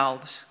their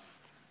mouths.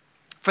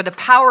 For the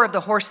power of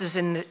the horses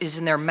is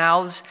in their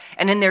mouths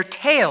and in their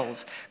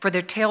tails, for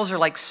their tails are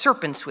like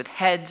serpents with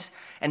heads,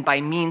 and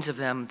by means of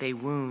them they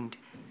wound.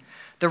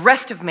 The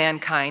rest of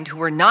mankind who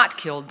were not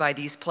killed by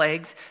these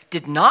plagues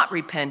did not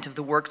repent of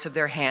the works of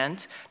their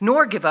hands,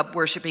 nor give up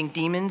worshiping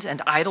demons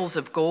and idols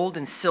of gold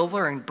and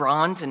silver and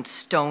bronze and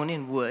stone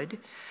and wood,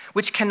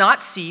 which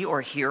cannot see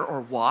or hear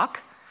or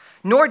walk,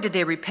 nor did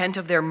they repent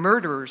of their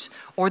murders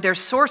or their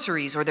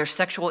sorceries or their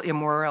sexual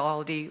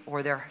immorality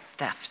or their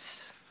thefts.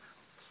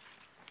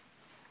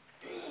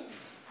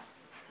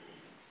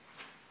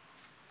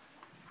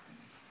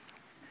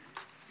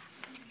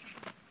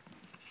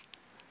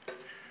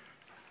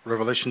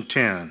 Revelation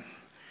 10,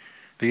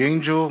 the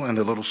angel and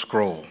the little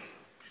scroll.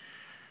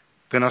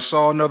 Then I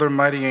saw another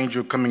mighty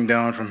angel coming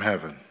down from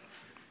heaven,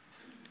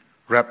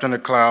 wrapped in a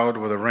cloud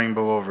with a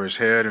rainbow over his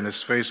head, and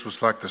his face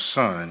was like the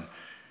sun,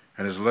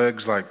 and his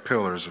legs like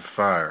pillars of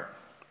fire.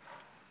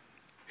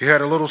 He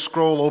had a little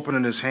scroll open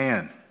in his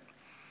hand,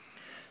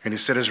 and he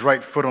set his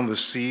right foot on the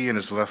sea and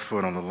his left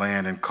foot on the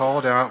land, and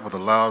called out with a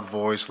loud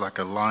voice like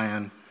a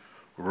lion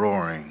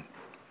roaring.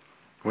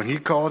 When he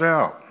called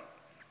out,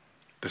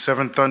 the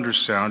 7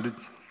 thunders sounded,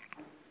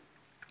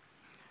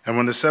 and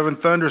when the 7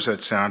 thunders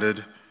had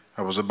sounded,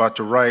 I was about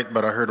to write,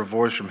 but I heard a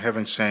voice from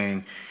heaven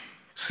saying,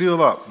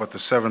 "Seal up what the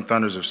 7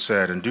 thunders have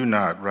said, and do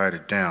not write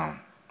it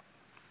down."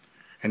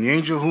 And the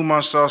angel whom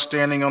I saw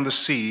standing on the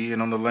sea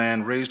and on the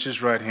land raised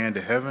his right hand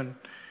to heaven,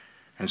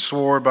 and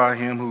swore by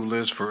him who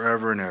lives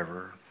forever and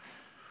ever,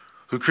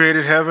 who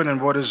created heaven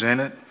and what is in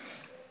it,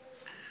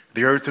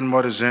 the earth and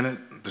what is in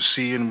it, the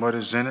sea and what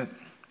is in it,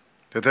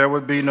 that there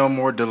would be no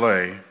more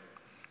delay,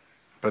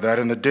 but that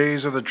in the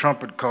days of the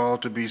trumpet call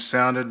to be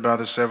sounded by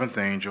the seventh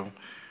angel,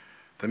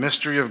 the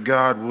mystery of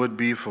God would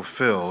be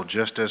fulfilled,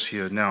 just as he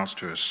announced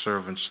to his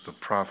servants the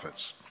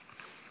prophets.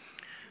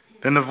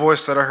 Then the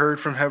voice that I heard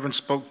from heaven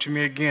spoke to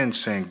me again,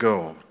 saying,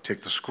 Go,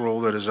 take the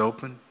scroll that is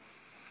open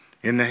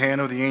in the hand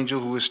of the angel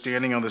who is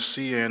standing on the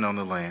sea and on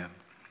the land.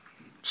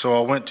 So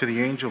I went to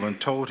the angel and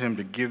told him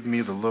to give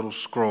me the little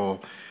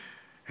scroll.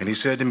 And he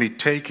said to me,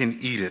 Take and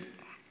eat it.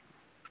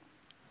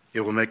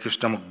 It will make your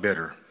stomach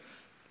bitter,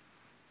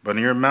 but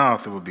in your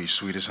mouth it will be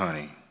sweet as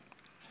honey.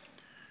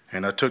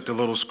 And I took the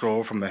little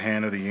scroll from the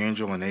hand of the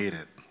angel and ate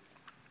it.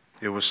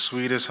 It was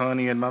sweet as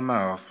honey in my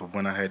mouth, but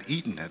when I had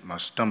eaten it, my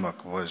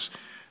stomach was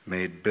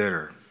made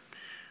bitter.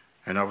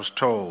 And I was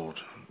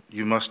told,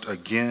 You must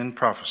again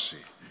prophesy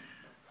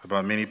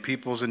about many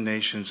peoples and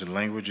nations and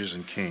languages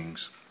and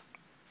kings.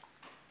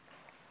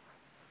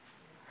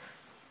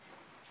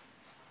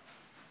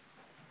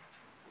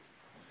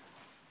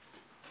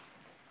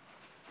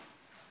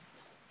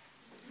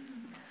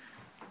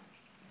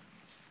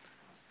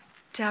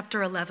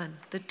 Chapter 11,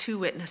 the two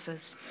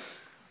witnesses.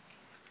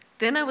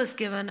 Then I was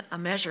given a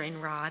measuring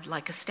rod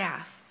like a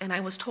staff, and I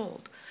was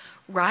told,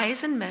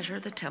 Rise and measure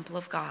the temple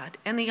of God,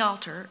 and the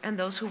altar, and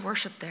those who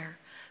worship there.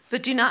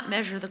 But do not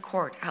measure the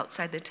court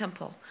outside the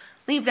temple.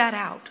 Leave that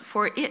out,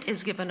 for it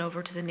is given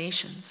over to the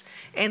nations,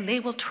 and they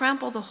will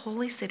trample the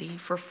holy city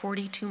for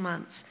 42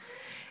 months.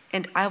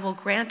 And I will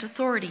grant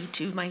authority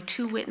to my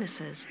two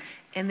witnesses,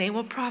 and they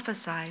will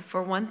prophesy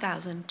for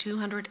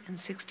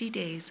 1,260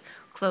 days,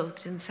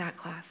 clothed in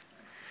sackcloth.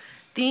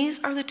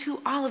 These are the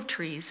two olive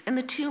trees and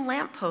the two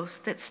lampposts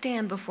that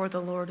stand before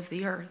the Lord of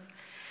the earth.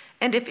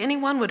 And if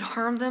anyone would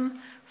harm them,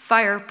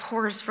 fire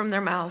pours from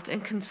their mouth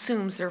and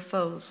consumes their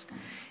foes.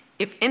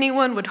 If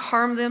anyone would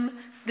harm them,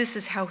 this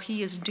is how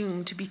he is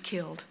doomed to be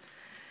killed.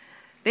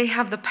 They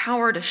have the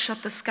power to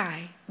shut the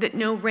sky, that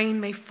no rain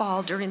may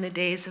fall during the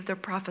days of their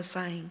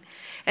prophesying.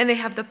 And they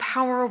have the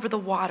power over the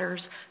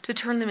waters to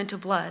turn them into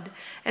blood,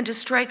 and to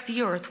strike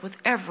the earth with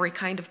every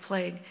kind of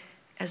plague,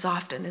 as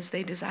often as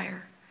they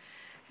desire.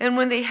 And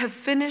when they have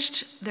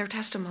finished their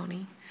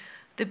testimony,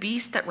 the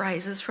beast that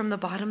rises from the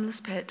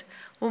bottomless pit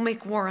will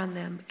make war on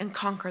them and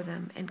conquer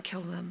them and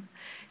kill them.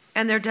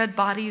 And their dead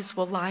bodies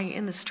will lie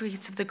in the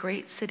streets of the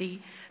great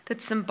city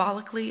that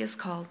symbolically is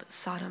called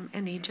Sodom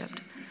and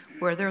Egypt,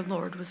 where their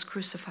Lord was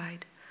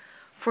crucified.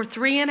 For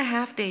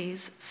 3.5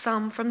 days,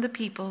 some from the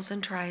peoples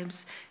and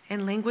tribes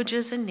and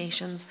languages and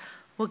nations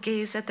will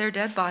gaze at their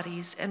dead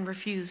bodies and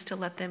refuse to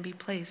let them be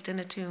placed in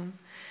a tomb.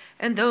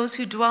 And those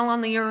who dwell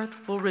on the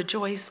earth will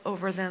rejoice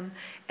over them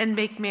and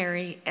make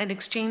merry and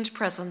exchange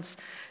presents,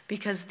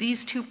 because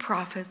these two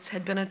prophets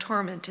had been a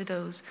torment to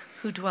those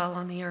who dwell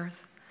on the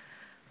earth.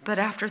 But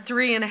after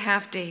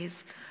 3.5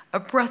 days, a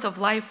breath of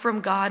life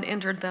from God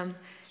entered them,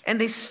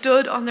 and they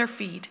stood on their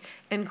feet,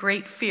 and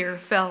great fear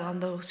fell on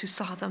those who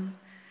saw them.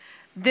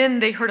 Then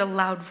they heard a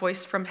loud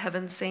voice from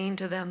heaven saying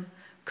to them,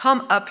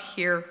 Come up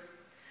here.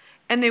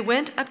 And they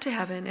went up to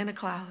heaven in a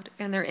cloud,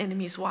 and their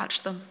enemies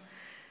watched them.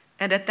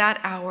 And at that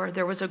hour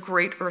there was a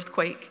great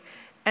earthquake,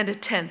 and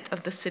 1/10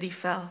 of the city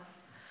fell.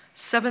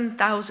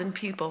 7,000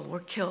 people were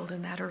killed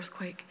in that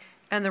earthquake,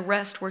 and the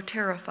rest were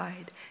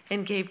terrified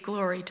and gave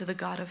glory to the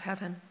God of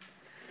heaven.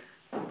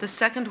 The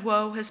second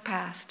woe has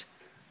passed.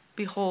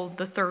 Behold,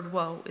 the third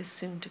woe is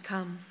soon to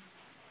come.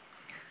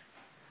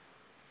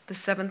 The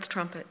seventh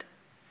trumpet.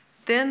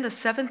 Then the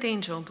seventh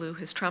angel blew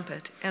his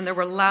trumpet, and there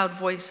were loud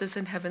voices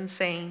in heaven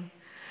saying,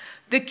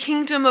 The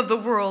kingdom of the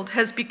world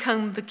has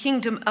become the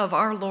kingdom of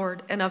our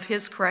Lord and of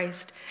his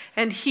Christ,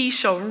 and he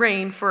shall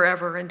reign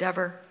forever and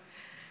ever.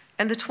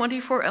 And the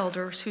 24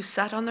 elders who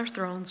sat on their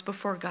thrones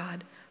before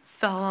God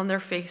fell on their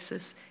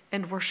faces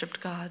and worshiped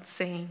God,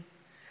 saying,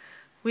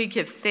 We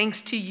give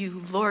thanks to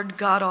you, Lord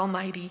God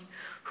Almighty,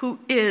 who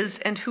is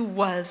and who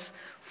was,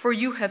 for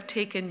you have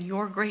taken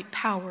your great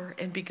power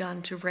and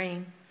begun to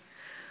reign.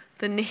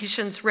 The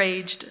nations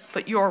raged,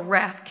 but your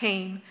wrath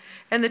came,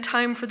 and the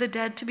time for the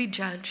dead to be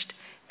judged,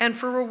 and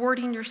for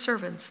rewarding your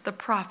servants, the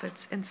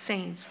prophets and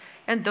saints,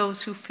 and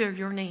those who fear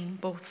your name,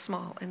 both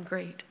small and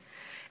great,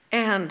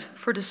 and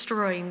for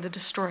destroying the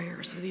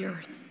destroyers of the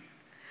earth.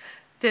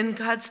 Then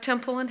God's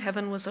temple in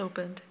heaven was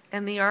opened,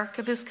 and the ark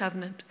of his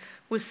covenant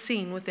was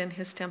seen within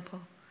his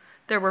temple.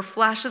 There were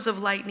flashes of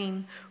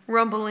lightning,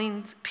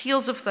 rumblings,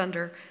 peals of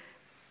thunder,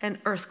 an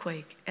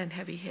earthquake, and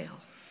heavy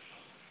hail.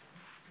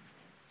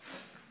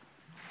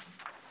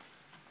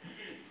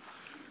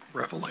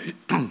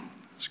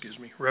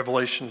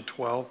 Revelation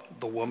 12,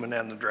 the woman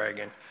and the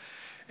dragon.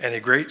 And a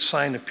great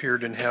sign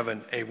appeared in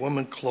heaven, a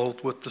woman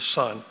clothed with the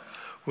sun,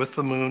 with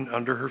the moon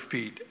under her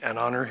feet, and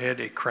on her head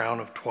a crown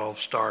of 12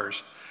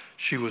 stars.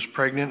 She was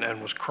pregnant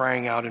and was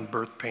crying out in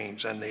birth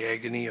pains and the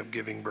agony of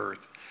giving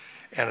birth.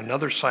 And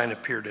another sign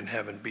appeared in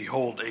heaven.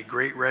 Behold, a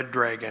great red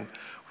dragon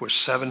with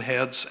 7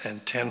 heads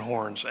and 10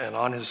 horns, and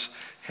on his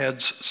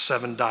heads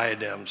 7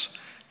 diadems.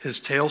 His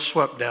tail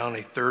swept down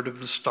a third of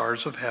the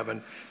stars of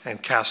heaven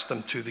and cast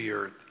them to the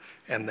earth.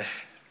 And the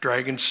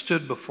dragon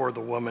stood before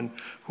the woman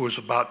who was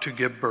about to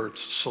give birth,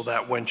 so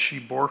that when she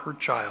bore her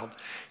child,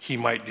 he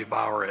might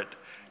devour it.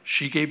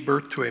 She gave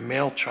birth to a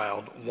male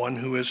child, one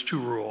who is to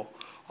rule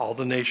all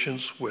the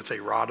nations with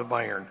a rod of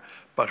iron.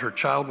 But her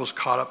child was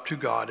caught up to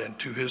God and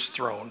to his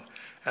throne.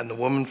 And the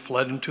woman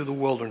fled into the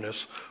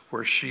wilderness,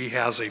 where she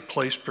has a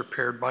place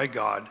prepared by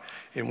God,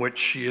 in which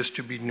she is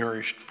to be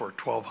nourished for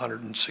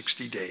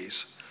 1,260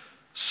 days.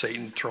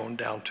 Satan thrown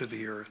down to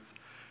the earth.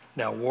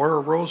 Now war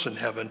arose in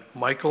heaven,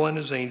 Michael and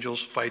his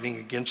angels fighting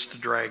against the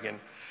dragon.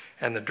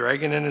 And the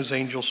dragon and his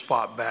angels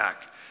fought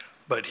back,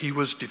 but he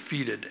was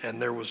defeated, and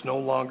there was no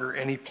longer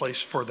any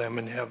place for them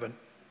in heaven.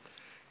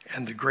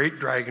 And the great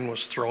dragon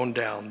was thrown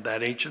down,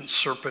 that ancient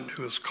serpent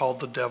who is called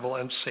the devil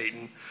and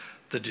Satan,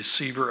 the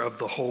deceiver of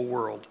the whole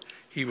world.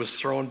 He was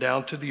thrown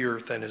down to the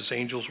earth, and his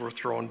angels were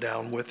thrown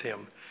down with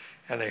him.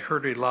 And I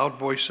heard a loud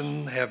voice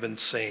in heaven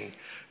saying,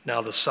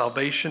 Now the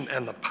salvation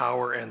and the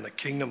power and the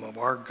kingdom of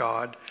our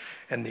God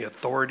and the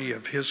authority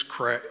of his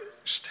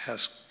Christ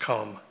has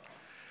come.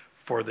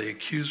 For the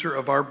accuser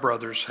of our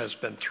brothers has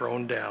been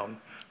thrown down,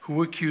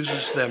 who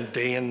accuses them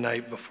day and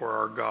night before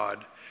our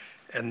God.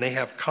 And they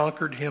have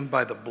conquered him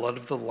by the blood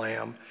of the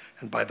Lamb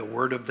and by the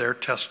word of their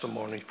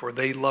testimony, for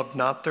they loved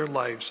not their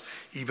lives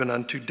even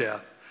unto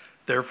death.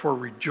 Therefore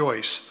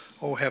rejoice,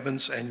 O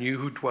heavens, and you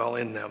who dwell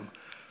in them.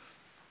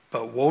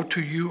 But woe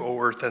to you, O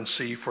earth and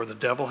sea, for the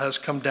devil has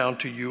come down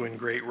to you in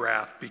great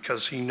wrath,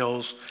 because he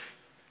knows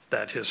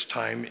that his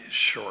time is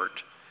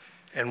short.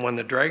 And when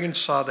the dragon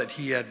saw that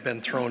he had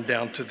been thrown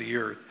down to the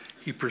earth,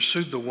 he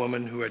pursued the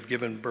woman who had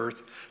given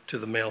birth to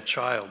the male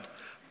child.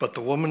 But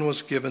the woman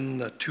was given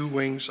the 2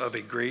 wings of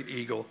a great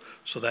eagle,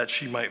 so that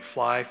she might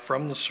fly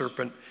from the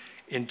serpent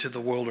into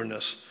the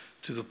wilderness,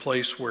 to the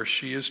place where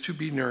she is to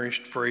be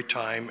nourished for a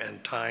time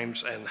and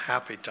times and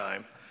half a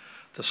time.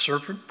 The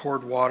serpent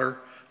poured water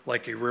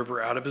like a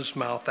river out of his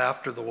mouth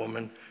after the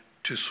woman,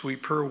 to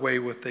sweep her away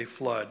with a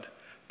flood.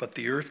 But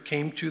the earth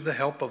came to the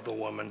help of the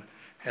woman,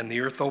 and the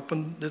earth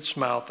opened its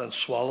mouth and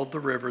swallowed the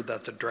river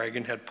that the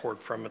dragon had poured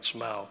from its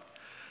mouth.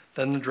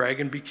 Then the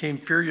dragon became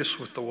furious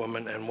with the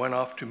woman and went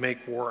off to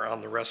make war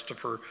on the rest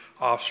of her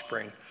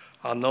offspring,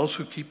 on those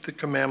who keep the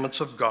commandments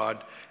of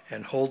God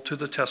and hold to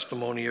the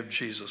testimony of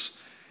Jesus.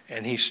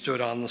 And he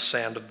stood on the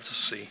sand of the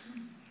sea.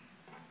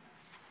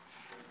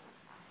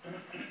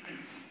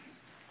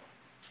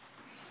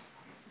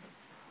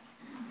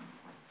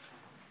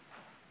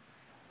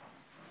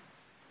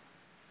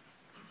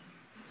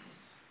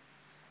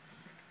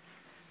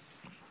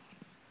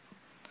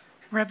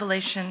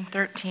 Revelation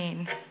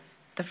 13,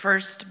 the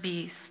first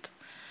beast.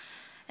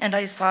 And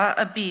I saw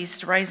a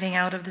beast rising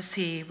out of the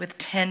sea with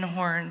 10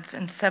 horns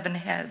and 7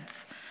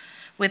 heads,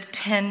 with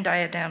 10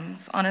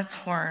 diadems on its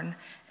horn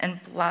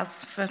and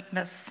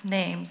blasphemous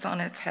names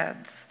on its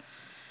heads.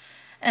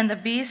 And the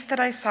beast that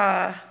I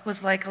saw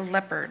was like a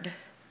leopard.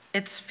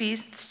 Its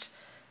feet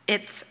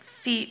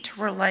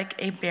were like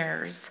a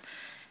bear's,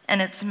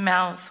 and its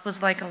mouth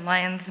was like a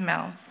lion's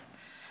mouth.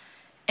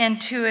 And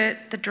to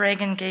it the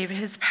dragon gave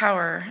his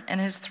power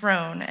and his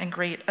throne and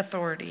great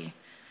authority.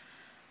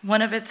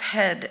 One of its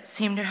head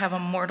seemed to have a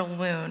mortal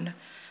wound,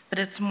 but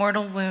its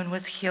mortal wound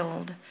was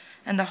healed,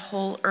 and the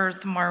whole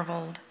earth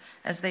marveled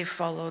as they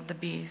followed the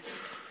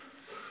beast.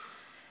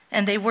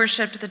 And they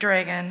worshipped the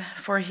dragon,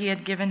 for he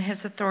had given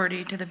his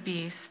authority to the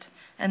beast,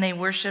 and they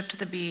worshipped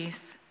the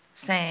beast,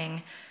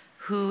 saying,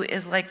 Who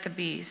is like the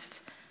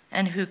beast,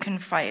 and who can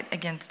fight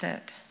against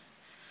it?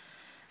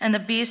 And the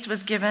beast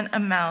was given a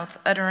mouth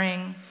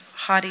uttering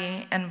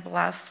haughty and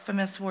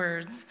blasphemous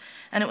words,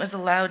 and it was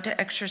allowed to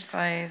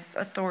exercise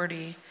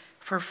authority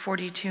for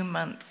 42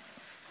 months.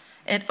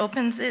 It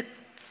opens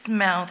its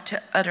mouth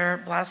to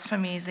utter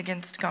blasphemies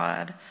against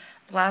God,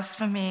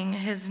 blaspheming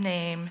his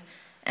name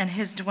and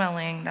his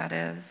dwelling, that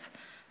is,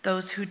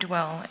 those who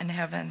dwell in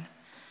heaven.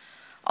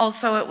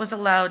 Also it was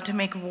allowed to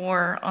make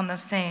war on the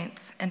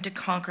saints and to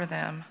conquer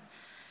them.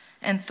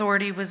 And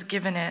authority was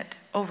given it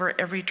over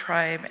every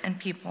tribe and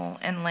people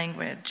and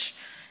language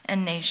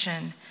and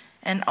nation,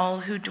 and all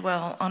who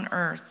dwell on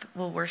earth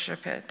will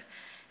worship it,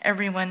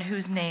 everyone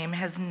whose name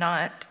has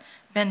not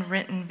been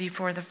written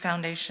before the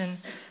foundation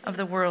of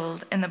the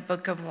world in the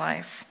book of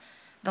life,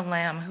 the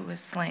Lamb who was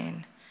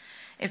slain.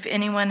 If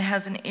anyone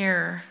has an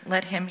ear,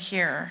 let him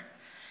hear.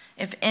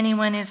 If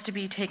anyone is to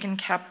be taken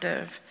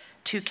captive,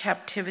 to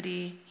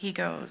captivity he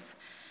goes.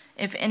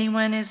 If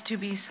anyone is to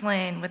be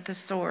slain with the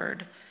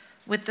sword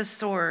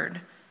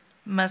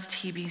must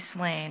he be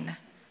slain.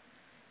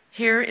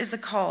 Here is a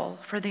call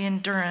for the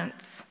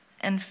endurance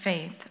and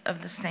faith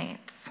of the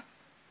saints.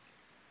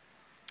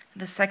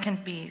 The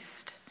second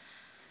beast.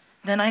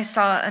 Then I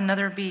saw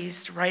another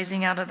beast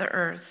rising out of the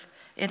earth.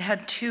 It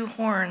had 2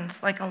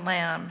 horns like a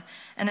lamb,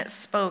 and it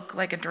spoke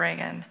like a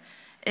dragon.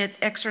 It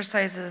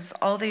exercises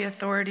all the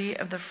authority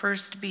of the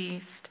first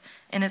beast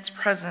in its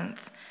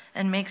presence,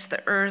 and makes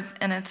the earth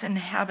and its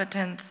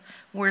inhabitants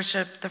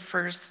worship the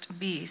first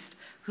beast,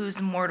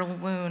 whose mortal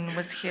wound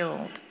was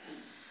healed.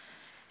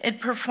 It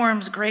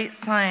performs great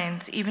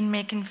signs, even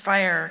making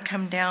fire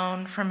come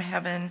down from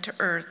heaven to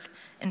earth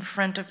in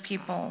front of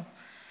people,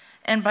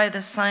 and by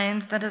the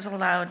signs that is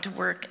allowed to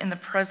work in the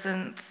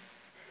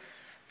presence,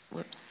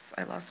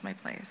 I lost my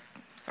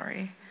place,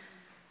 sorry.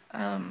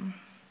 In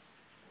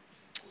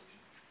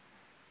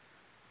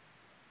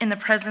the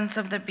presence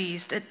of the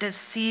beast, it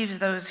deceives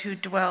those who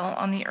dwell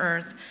on the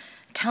earth,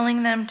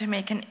 telling them to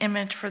make an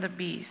image for the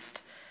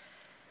beast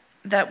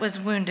that was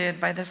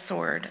wounded by the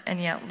sword and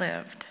yet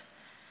lived.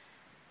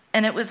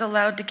 And it was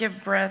allowed to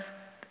give breath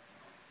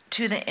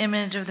to the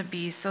image of the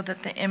beast, so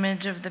that the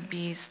image of the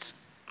beast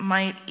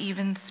might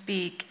even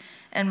speak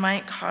and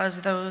might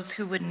cause those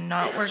who would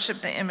not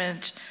worship the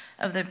image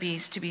of the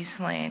beast to be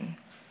slain.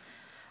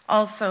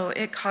 Also,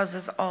 it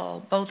causes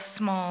all, both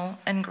small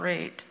and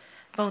great,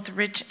 both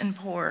rich and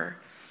poor,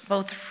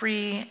 both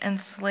free and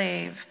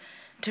slave,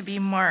 to be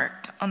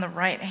marked on the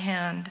right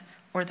hand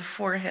or the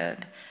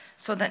forehead,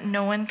 so that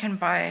no one can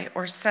buy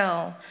or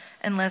sell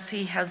unless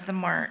he has the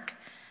mark,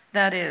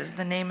 that is,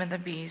 the name of the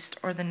beast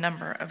or the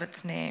number of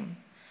its name.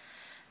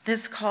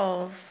 This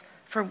calls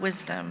for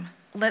wisdom.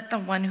 Let the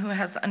one who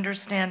has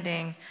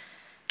understanding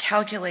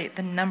calculate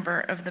the number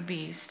of the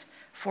beast,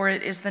 for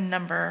it is the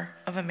number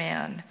of a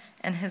man,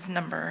 and his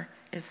number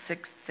is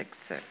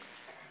 666.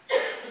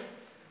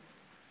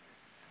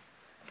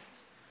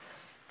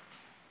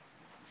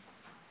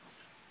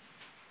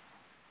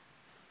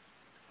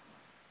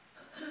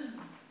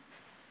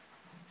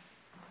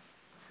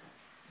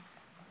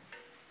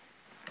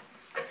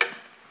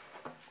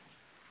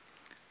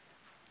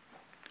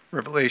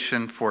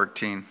 Revelation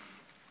 14.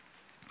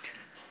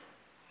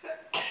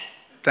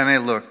 Then I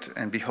looked,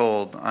 and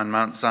behold, on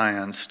Mount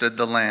Zion stood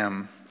the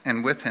Lamb,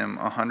 and with him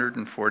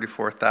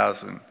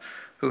 144,000,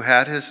 who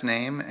had his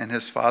name and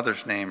his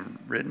Father's name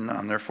written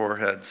on their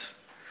foreheads.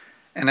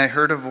 And I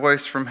heard a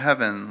voice from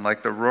heaven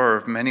like the roar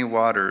of many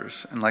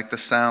waters, and like the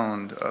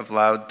sound of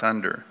loud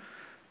thunder.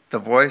 The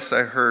voice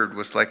I heard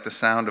was like the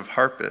sound of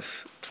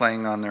harpists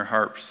playing on their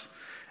harps,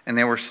 and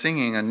they were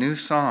singing a new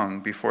song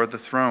before the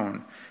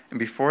throne, and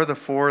before the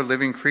 4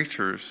 living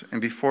creatures, and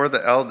before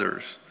the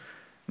elders.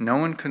 No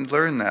one could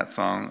learn that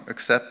song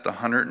except the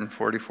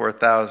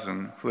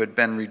 144,000 who had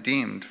been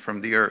redeemed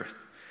from the earth.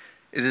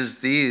 It is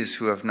these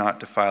who have not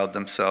defiled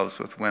themselves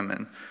with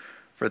women,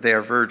 for they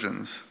are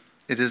virgins.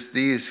 It is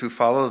these who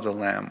follow the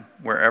Lamb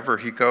wherever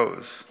he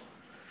goes.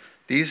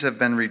 These have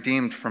been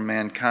redeemed from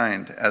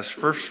mankind as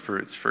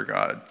firstfruits for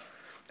God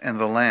and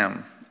the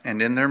Lamb,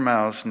 and in their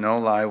mouths no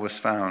lie was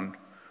found,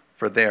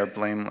 for they are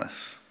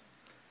blameless.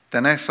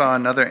 Then I saw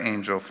another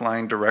angel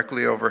flying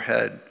directly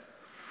overhead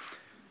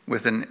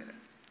with an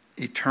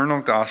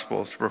eternal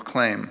gospel to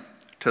proclaim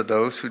to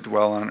those who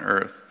dwell on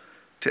earth,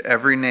 to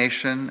every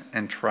nation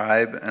and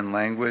tribe and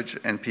language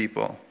and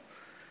people.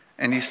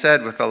 And he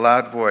said with a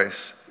loud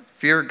voice,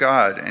 "Fear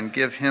God and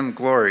give him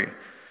glory,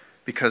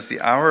 because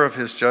the hour of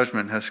his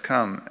judgment has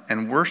come,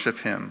 and worship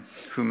him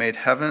who made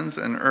heavens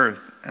and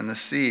earth and the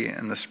sea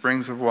and the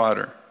springs of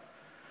water."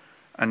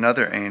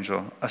 Another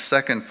angel, a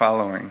second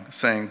following,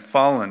 saying,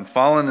 "Fallen,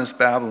 fallen is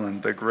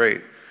Babylon the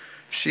Great,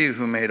 she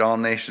who made all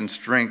nations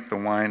drink the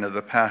wine of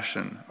the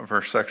passion of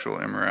her sexual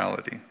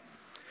immorality."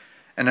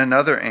 And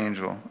another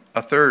angel,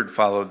 a third,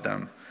 followed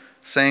them,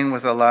 saying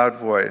with a loud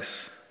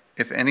voice,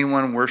 "If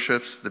anyone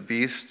worships the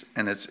beast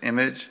and its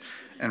image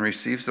and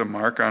receives a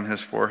mark on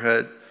his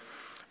forehead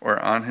or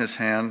on his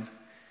hand,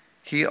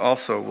 he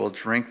also will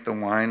drink the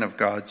wine of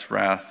God's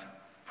wrath,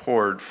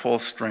 poured full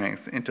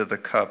strength into the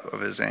cup of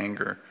his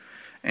anger.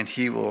 And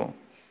he will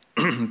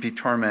be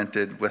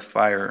tormented with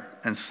fire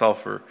and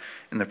sulfur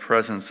in the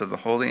presence of the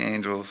holy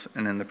angels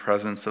and in the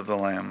presence of the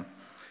Lamb.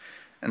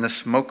 And the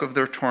smoke of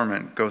their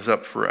torment goes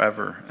up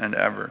forever and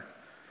ever,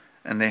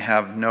 and they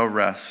have no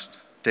rest,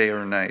 day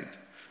or night.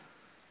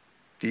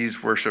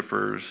 These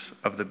worshippers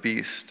of the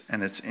beast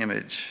and its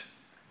image,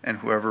 and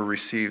whoever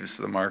receives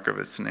the mark of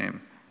its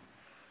name.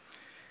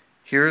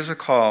 Here is a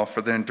call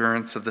for the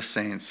endurance of the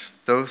saints,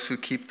 those who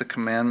keep the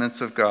commandments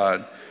of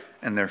God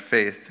and their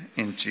faith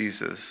in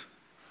Jesus.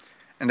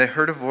 And I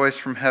heard a voice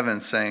from heaven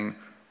saying,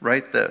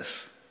 "Write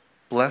this,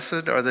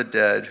 blessed are the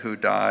dead who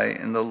die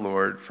in the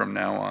Lord from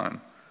now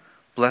on.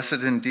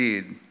 Blessed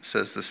indeed,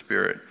 says the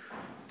Spirit,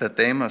 that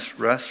they must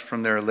rest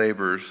from their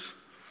labors,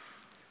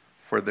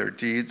 for their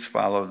deeds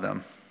follow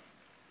them."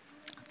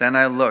 Then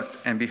I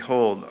looked, and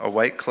behold, a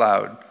white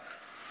cloud,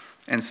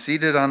 and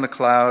seated on the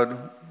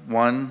cloud,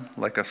 one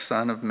like a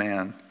son of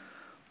man,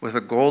 with a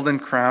golden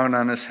crown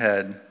on his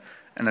head,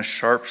 and a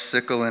sharp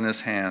sickle in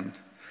his hand.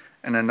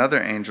 And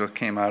another angel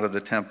came out of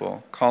the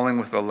temple, calling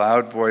with a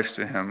loud voice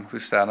to him who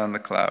sat on the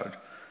cloud,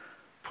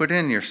 "Put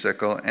in your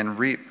sickle and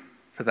reap,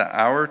 for the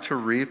hour to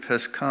reap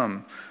has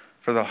come,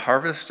 for the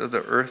harvest of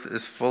the earth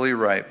is fully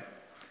ripe."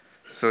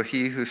 So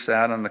he who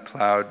sat on the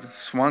cloud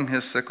swung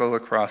his sickle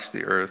across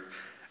the earth,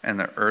 and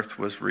the earth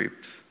was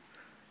reaped.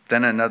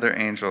 Then another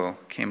angel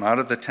came out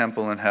of the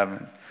temple in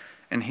heaven,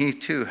 and he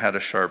too had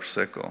a sharp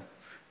sickle.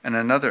 And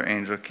another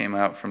angel came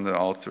out from the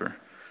altar,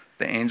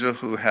 the angel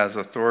who has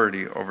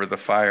authority over the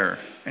fire,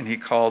 and he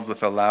called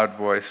with a loud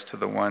voice to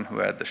the one who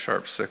had the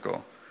sharp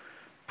sickle,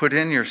 Put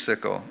in your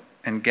sickle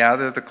and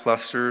gather the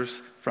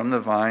clusters from the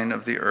vine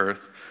of the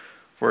earth,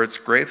 for its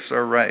grapes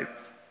are ripe.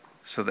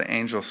 So the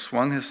angel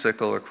swung his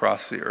sickle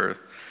across the earth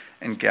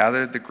and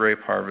gathered the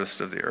grape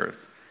harvest of the earth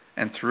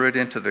and threw it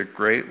into the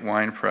great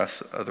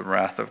winepress of the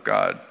wrath of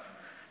God.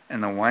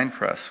 And the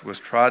winepress was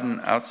trodden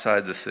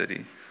outside the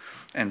city,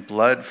 and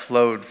blood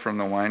flowed from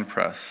the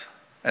winepress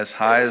as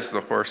high as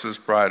the horse's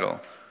bridle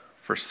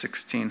for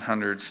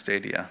 1,600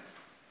 stadia.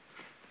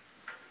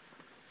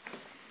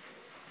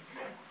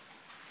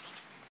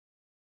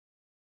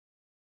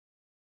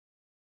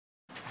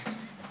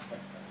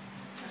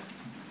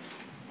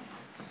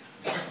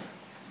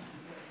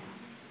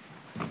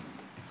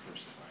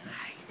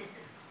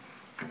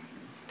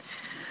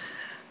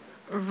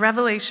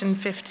 Revelation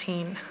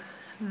 15.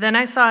 Then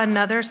I saw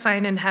another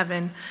sign in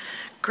heaven,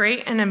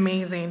 great and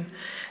amazing,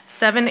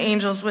 7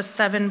 angels with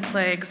 7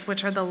 plagues,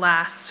 which are the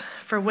last,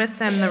 for with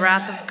them the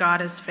wrath of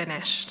God is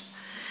finished.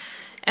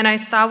 And I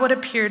saw what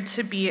appeared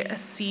to be a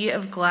sea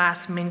of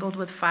glass mingled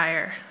with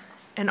fire,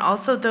 and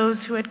also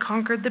those who had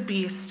conquered the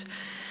beast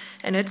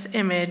and its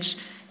image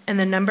and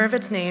the number of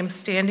its name,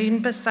 standing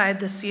beside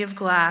the sea of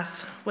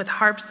glass with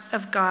harps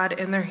of God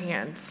in their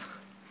hands.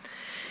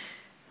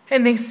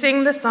 And they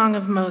sing the song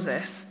of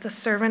Moses, the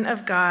servant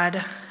of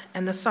God,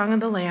 and the song of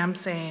the Lamb,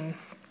 saying,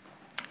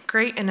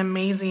 Great and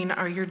amazing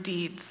are your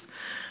deeds,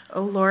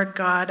 O Lord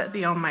God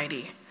the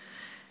Almighty.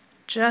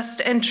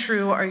 Just and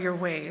true are your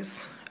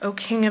ways, O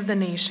King of the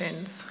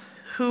nations.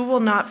 Who will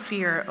not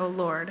fear, O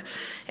Lord,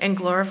 and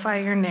glorify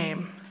your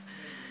name?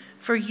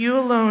 For you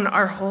alone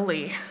are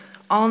holy.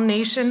 All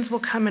nations will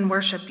come and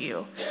worship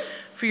you,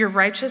 for your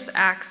righteous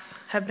acts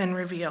have been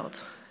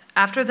revealed.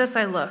 After this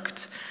I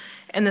looked,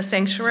 and the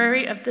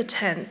sanctuary of the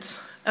tent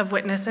of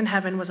witness in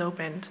heaven was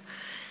opened.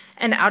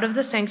 And out of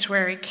the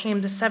sanctuary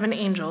came the 7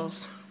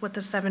 angels with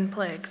the 7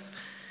 plagues,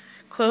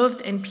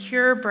 clothed in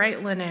pure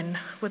bright linen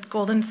with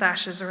golden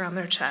sashes around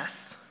their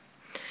chests.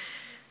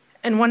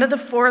 And one of the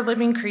 4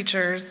 living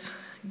creatures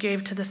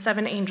gave to the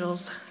 7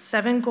 angels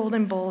 7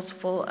 golden bowls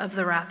full of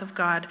the wrath of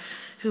God,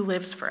 who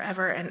lives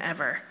forever and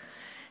ever.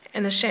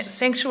 And the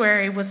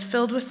sanctuary was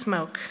filled with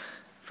smoke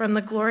from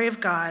the glory of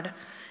God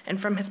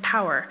and from his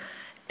power.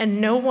 And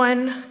no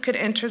one could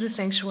enter the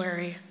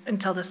sanctuary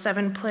until the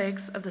 7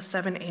 plagues of the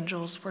 7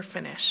 angels were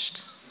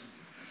finished.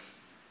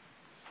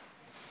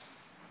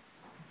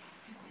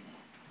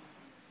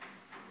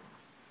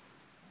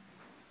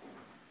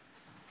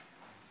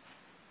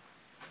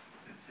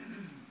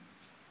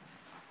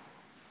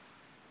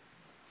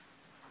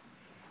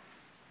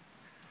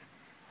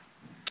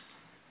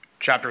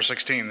 Chapter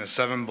 16, the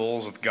 7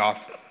 bowls of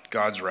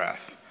God's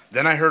wrath.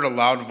 Then I heard a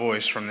loud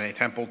voice from the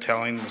temple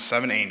telling the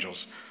 7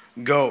 angels,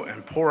 Go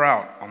and pour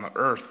out on the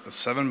earth the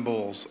 7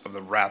 bowls of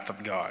the wrath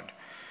of God.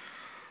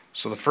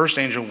 So the first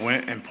angel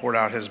went and poured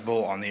out his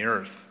bowl on the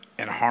earth,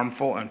 and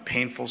harmful and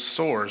painful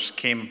sores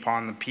came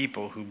upon the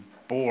people who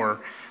bore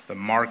the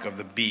mark of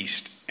the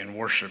beast and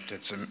worshipped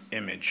its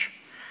image.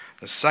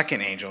 The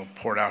second angel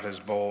poured out his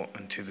bowl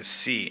into the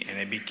sea, and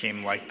it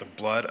became like the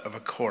blood of a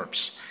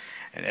corpse,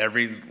 and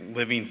every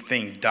living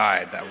thing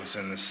died that was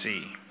in the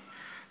sea.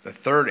 The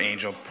third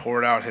angel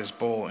poured out his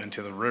bowl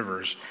into the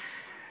rivers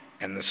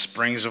and the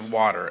springs of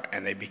water,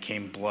 and they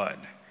became blood.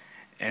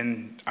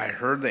 And I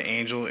heard the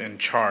angel in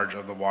charge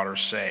of the water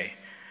say,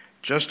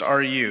 Just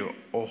are you,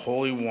 O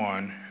Holy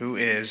One, who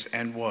is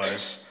and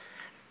was,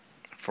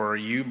 for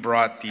you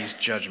brought these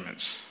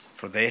judgments.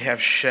 For they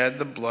have shed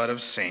the blood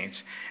of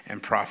saints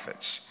and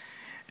prophets,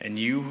 and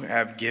you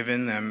have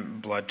given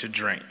them blood to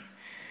drink.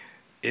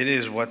 It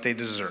is what they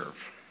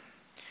deserve.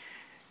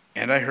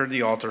 And I heard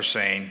the altar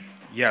saying,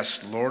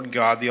 Yes, Lord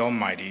God the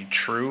Almighty,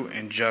 true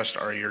and just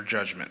are your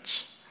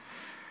judgments.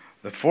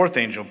 The fourth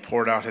angel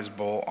poured out his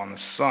bowl on the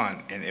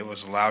sun, and it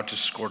was allowed to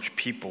scorch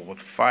people with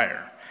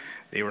fire.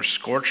 They were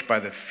scorched by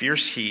the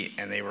fierce heat,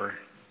 and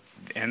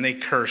they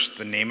cursed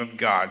the name of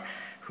God,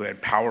 who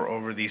had power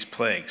over these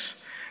plagues.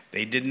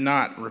 They did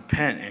not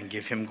repent and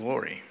give him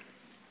glory.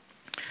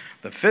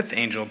 The fifth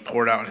angel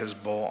poured out his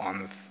bowl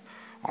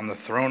on the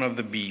throne of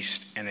the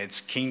beast, and its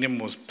kingdom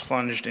was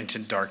plunged into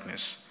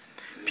darkness.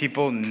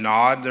 People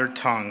gnawed their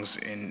tongues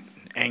in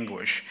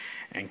anguish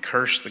and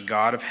cursed the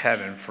God of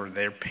heaven for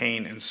their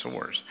pain and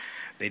sores.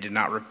 They did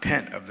not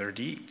repent of their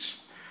deeds.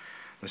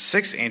 The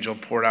sixth angel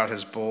poured out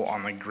his bowl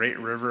on the great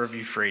river of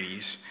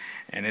Euphrates,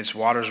 and its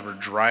waters were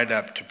dried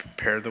up to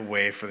prepare the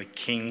way for the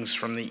kings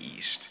from the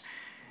east.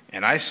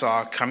 And I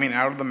saw coming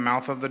out of the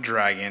mouth of the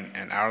dragon,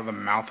 and out of the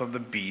mouth of the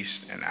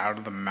beast, and out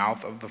of the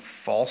mouth of the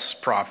false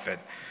prophet,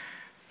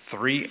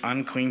 3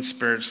 unclean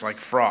spirits like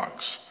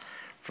frogs.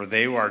 For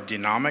they are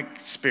demonic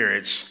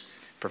spirits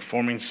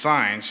performing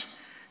signs,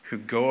 who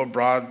go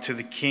abroad to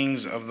the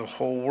kings of the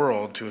whole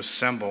world to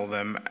assemble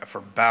them for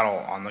battle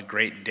on the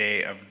great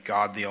day of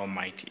God the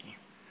Almighty.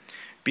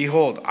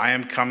 Behold, I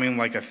am coming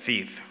like a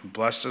thief.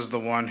 Blessed is the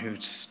one who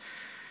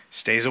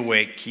stays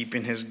awake,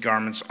 keeping his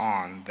garments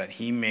on, that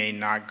he may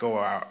not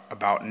go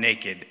about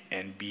naked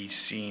and be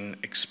seen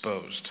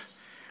exposed.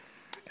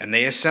 And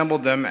they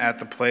assembled them at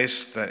the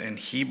place that in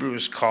Hebrew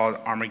is called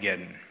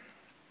Armageddon.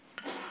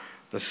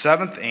 The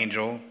seventh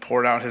angel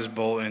poured out his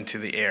bowl into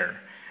the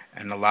air,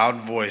 and a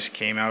loud voice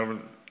came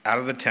out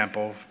of the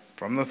temple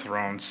from the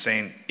throne,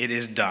 saying, "It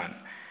is done."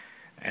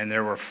 And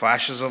there were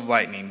flashes of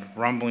lightning,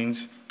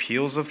 rumblings,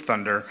 peals of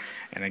thunder,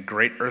 and a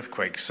great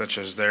earthquake, such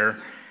as there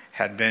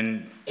had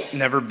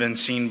never been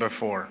seen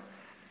before.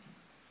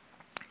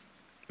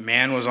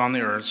 Man was on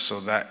the earth, so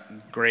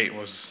that great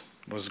was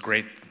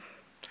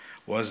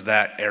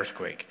that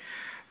earthquake.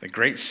 The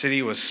great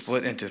city was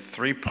split into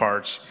 3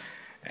 parts,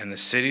 and the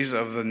cities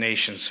of the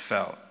nations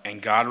fell.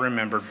 And God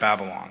remembered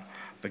Babylon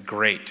the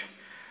Great,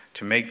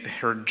 to make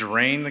her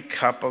drain the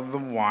cup of the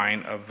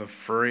wine of the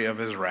fury of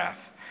his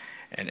wrath.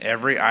 And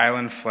every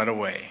island fled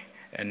away,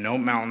 and no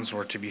mountains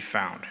were to be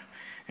found.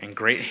 And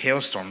great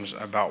hailstorms,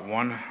 about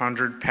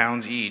 100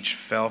 pounds each,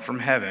 fell from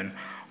heaven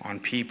on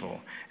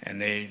people,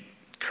 and they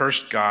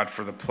cursed God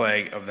for the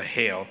plague of the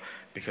hail,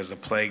 because the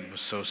plague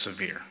was so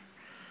severe.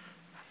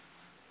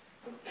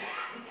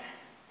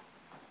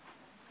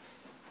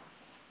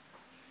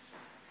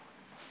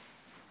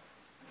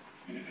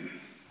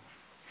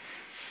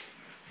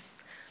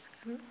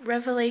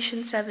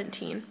 Revelation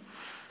 17.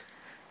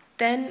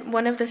 Then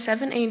one of the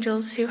 7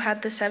 angels who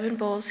had the 7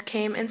 bowls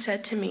came and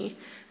said to me,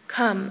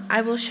 "Come,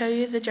 I will show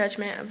you the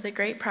judgment of the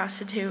great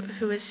prostitute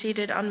who is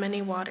seated on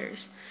many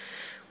waters,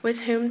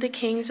 with whom the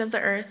kings of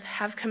the earth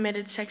have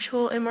committed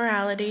sexual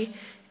immorality,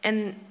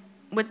 and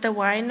with the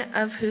wine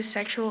of whose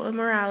sexual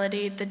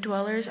immorality the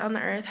dwellers on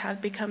the earth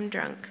have become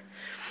drunk."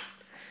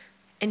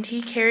 And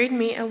he carried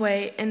me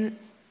away in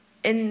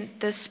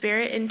the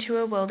spirit into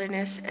a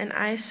wilderness, and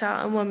I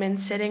saw a woman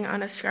sitting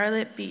on a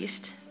scarlet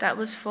beast that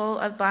was full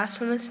of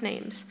blasphemous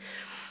names,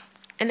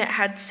 and it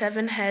had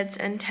 7 heads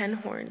and 10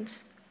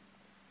 horns.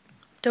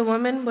 The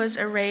woman was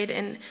arrayed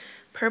in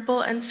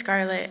purple and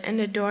scarlet, and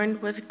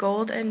adorned with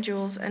gold and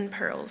jewels and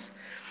pearls,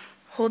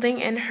 holding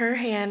in her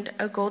hand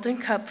a golden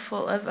cup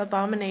full of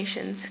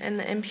abominations and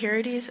the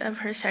impurities of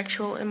her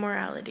sexual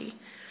immorality.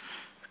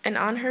 And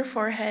on her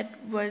forehead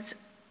was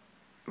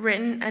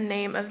written a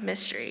name of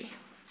mystery: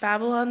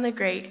 Babylon the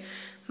Great,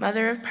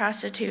 mother of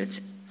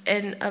prostitutes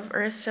and of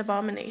earth's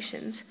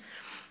abominations.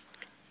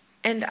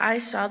 And I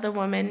saw the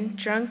woman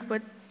drunk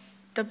with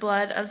the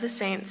blood of the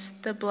saints,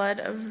 the blood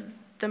of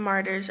the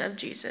martyrs of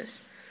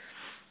Jesus.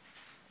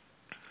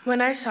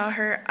 When I saw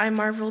her, I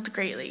marveled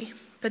greatly.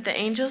 But the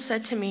angel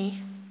said to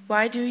me,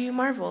 "Why do you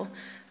marvel?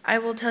 I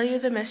will tell you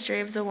the mystery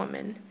of the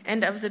woman,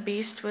 and of the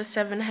beast with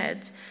 7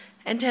 heads,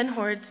 and 10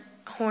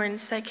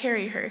 horns that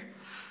carry her.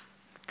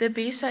 The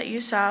beast that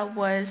you saw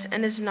was,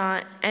 and is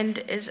not, and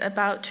is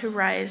about to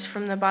rise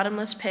from the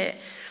bottomless pit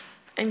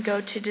and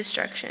go to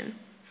destruction.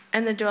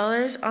 And the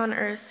dwellers on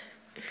earth,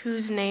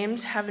 whose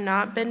names have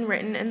not been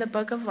written in the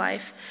book of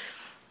life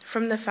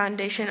from the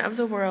foundation of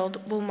the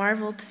world, will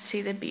marvel to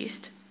see the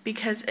beast,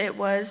 because it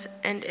was,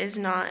 and is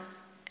not,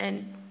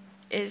 and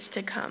is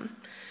to come.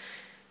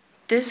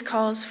 This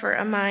calls for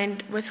a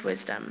mind with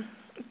wisdom.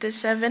 The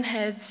 7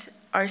 heads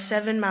are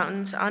 7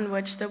 mountains on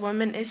which the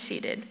woman is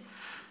seated.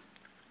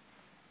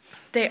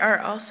 They are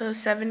also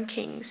 7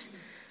 kings,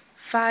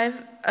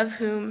 5 of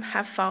whom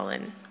have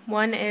fallen.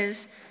 One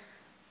is,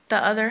 the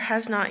other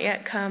has not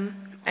yet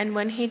come, and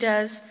when he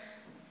does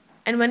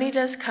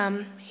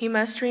come, he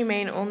must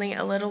remain only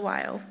a little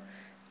while.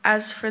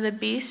 As for the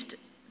beast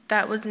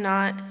that was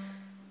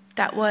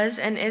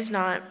and is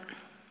not,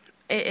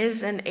 it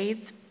is an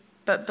 8th,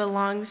 but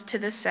belongs to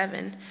the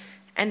 7,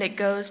 and it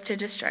goes to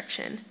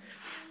destruction.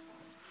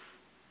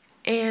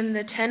 And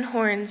the 10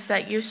 horns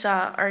that you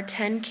saw are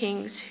 10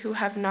 kings who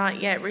have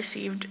not yet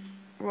received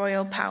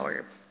royal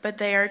power, but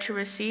they are to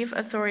receive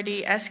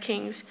authority as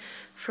kings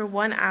for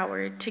 1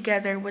 hour,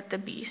 together with the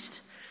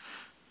beast.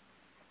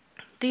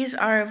 These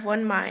are of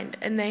one mind,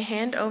 and they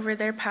hand over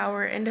their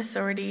power and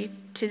authority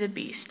to the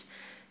beast.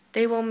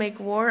 They will make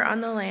war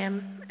on the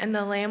Lamb, and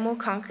the Lamb will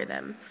conquer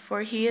them,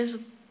 for he is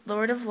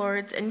Lord of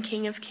lords and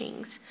King of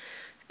kings,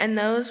 and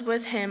those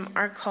with him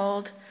are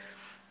called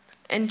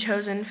and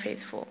chosen and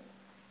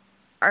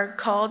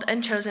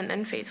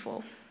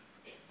faithful.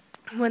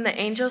 When the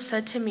angel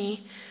said to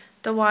me,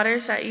 "The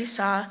waters that you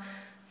saw,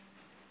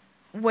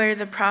 where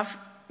the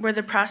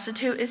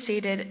prostitute is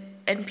seated,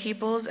 and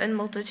peoples and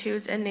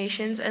multitudes and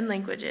nations and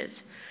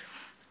languages,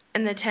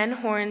 and the 10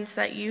 horns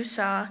that you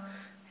saw,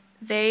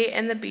 they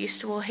and the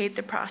beast will hate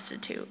the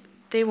prostitute.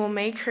 They will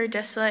make her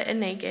desolate and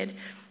naked,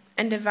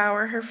 and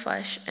devour her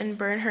flesh, and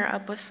burn her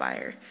up with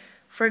fire.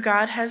 For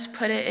God has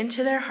put it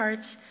into their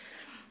hearts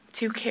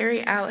to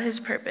carry out his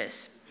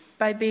purpose,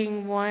 by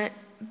being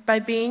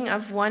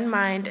of one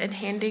mind and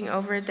handing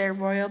over their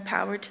royal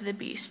power to the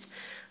beast,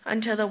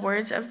 until the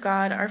words of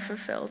God are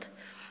fulfilled.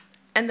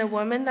 And the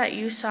woman that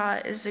you saw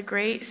is the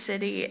great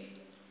city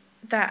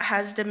that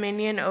has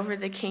dominion over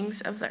the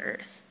kings of the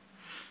earth."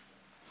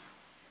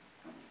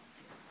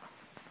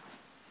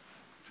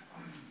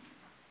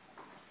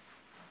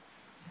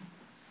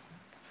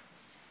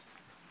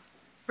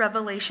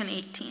 Revelation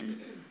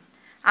 18.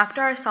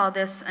 After I saw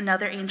this,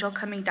 another angel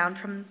coming down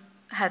from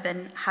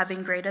heaven,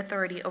 having great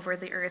authority over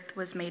the earth,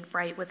 was made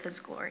bright with his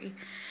glory.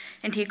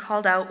 And he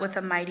called out with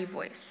a mighty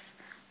voice,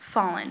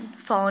 Fallen,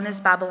 fallen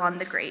is Babylon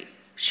the Great.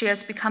 She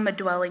has become a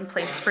dwelling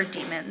place for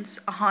demons,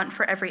 a haunt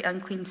for every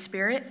unclean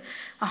spirit,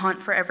 a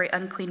haunt for every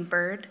unclean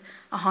bird,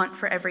 a haunt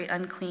for every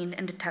unclean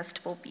and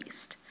detestable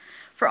beast.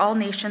 For all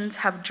nations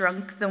have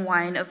drunk the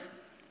wine of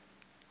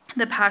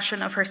the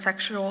passion of her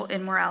sexual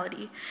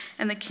immorality,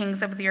 and the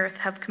kings of the earth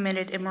have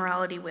committed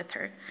immorality with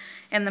her,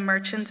 and the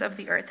merchants of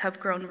the earth have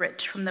grown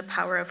rich from the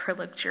power of her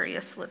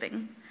luxurious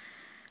living.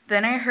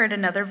 Then I heard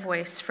another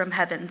voice from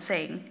heaven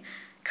saying,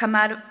 Come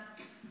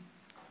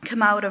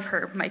out of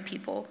her, my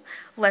people,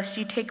 lest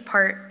you take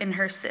part in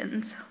her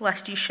sins,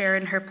 lest you share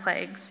in her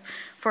plagues,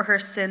 for her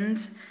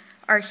sins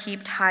are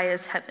heaped high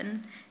as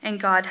heaven, and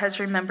God has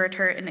remembered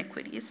her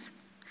iniquities.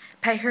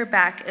 Pay her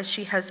back as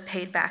she has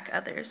paid back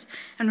others,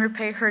 and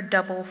repay her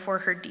double for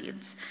her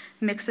deeds.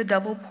 Mix a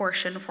double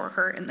portion for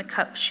her in the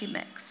cup she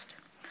mixed.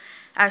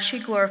 As she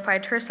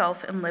glorified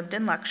herself and lived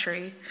in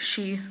luxury,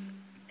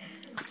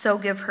 so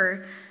give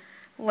her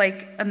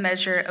like a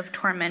measure of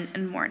torment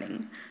and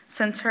mourning,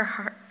 since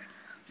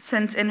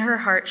in her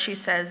heart she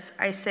says,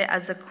 I sit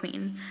as a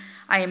queen,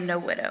 I am no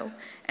widow,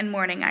 and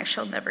mourning I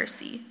shall never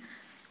see.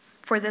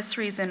 For this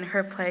reason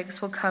her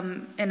plagues will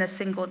come in a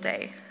single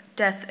day,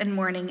 death and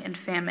mourning and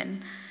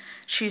famine.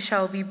 She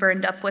shall be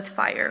burned up with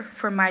fire,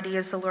 for mighty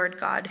is the Lord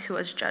God who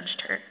has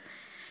judged her.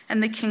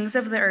 And the kings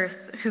of the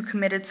earth who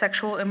committed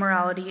sexual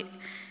immorality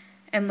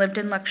and lived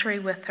in luxury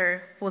with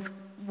her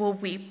will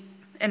weep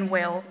and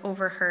wail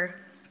over her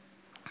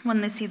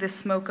when they see the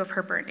smoke of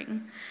her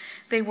burning.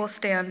 They will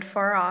stand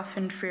far off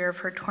in fear of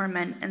her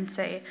torment and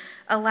say,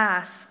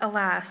 Alas,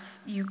 alas,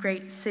 you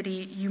great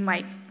city, you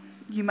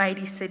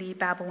mighty city,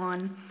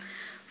 Babylon,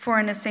 for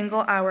in a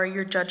single hour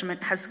your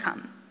judgment has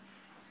come.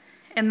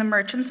 And the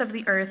merchants of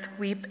the earth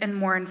weep and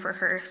mourn for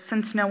her,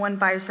 since no one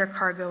buys their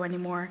cargo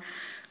anymore,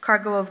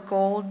 cargo of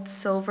gold,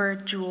 silver,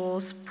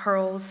 jewels,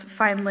 pearls,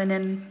 fine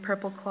linen,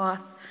 purple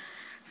cloth,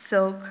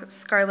 silk,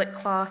 scarlet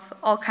cloth,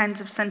 all kinds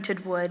of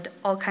scented wood,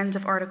 all kinds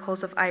of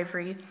articles of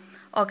ivory,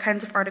 all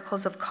kinds of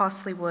articles of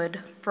costly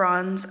wood,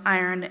 bronze,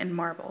 iron, and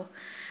marble,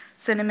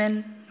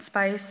 cinnamon,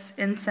 spice,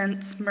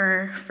 incense,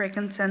 myrrh,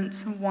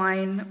 frankincense,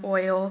 wine,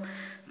 oil,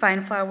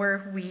 fine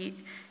flour, wheat,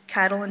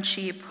 cattle and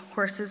sheep,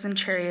 horses and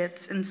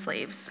chariots, and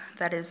slaves,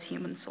 that is,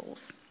 human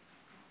souls.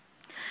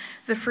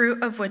 The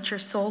fruit of which your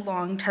soul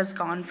longed has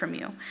gone from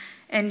you,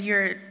 and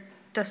your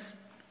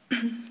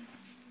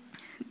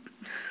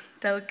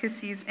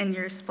delicacies and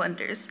your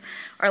splendors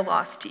are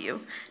lost to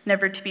you,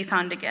 never to be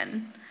found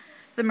again.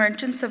 The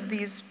merchants of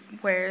these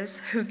wares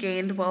who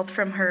gained wealth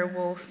from her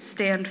will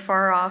stand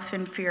far off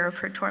in fear of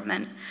her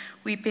torment,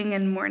 weeping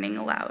and mourning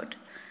aloud.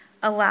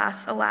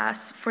 Alas,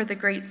 alas, for the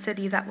great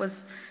city that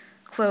was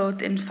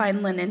clothed in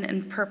fine linen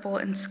and purple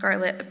and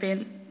scarlet,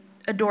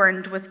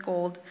 adorned with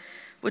gold,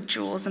 with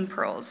jewels and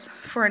pearls.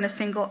 For in a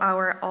single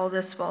hour all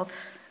this wealth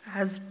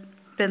has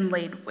been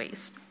laid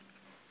waste.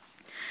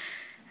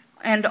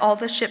 And all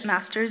the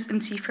shipmasters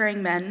and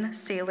seafaring men,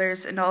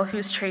 sailors, and all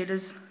whose trade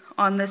is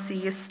on the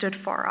sea stood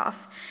far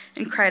off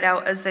and cried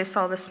out as they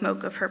saw the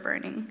smoke of her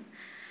burning.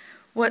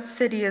 What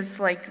city is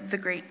like the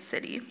great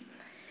city?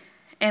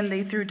 And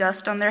they threw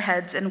dust on their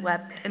heads and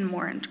wept and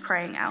mourned,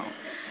 crying out,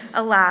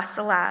 Alas,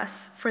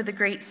 alas, for the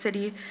great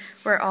city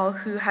where all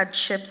who had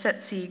ships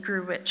at sea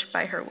grew rich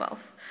by her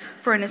wealth.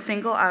 For in a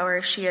single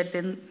hour she had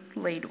been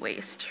laid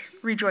waste.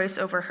 Rejoice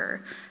over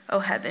her, O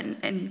heaven,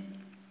 and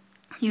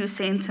you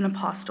saints and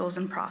apostles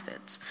and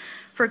prophets,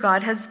 for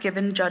God has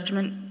given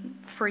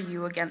judgment for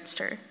you against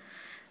her.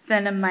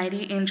 Then a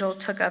mighty angel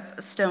took up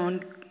a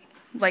stone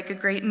like a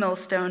great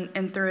millstone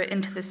and threw it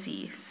into the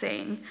sea,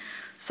 saying,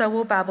 So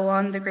will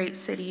Babylon, the great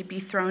city, be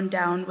thrown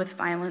down with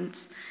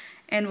violence,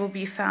 and will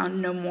be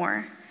found no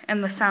more.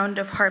 And the sound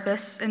of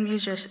harpists and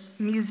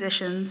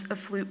musicians, of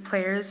flute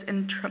players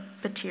and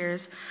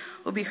trumpeters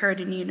will be heard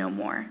in you no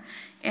more.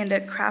 And a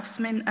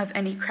craftsman of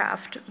any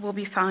craft will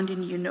be found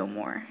in you no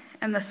more.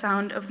 And the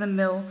sound of the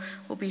mill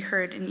will be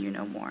heard in you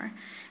no more.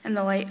 And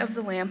the light of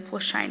the lamp will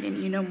shine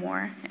in you no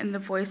more. And the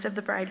voice of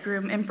the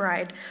bridegroom and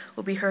bride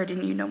will be heard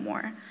in you no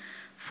more.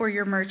 For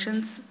your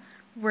merchants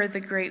were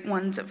the great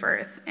ones of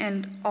earth,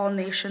 and all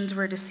nations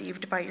were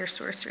deceived by your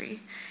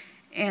sorcery.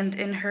 And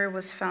in her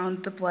was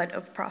found the blood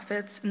of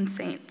prophets and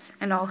saints,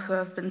 and all who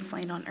have been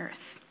slain on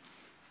earth.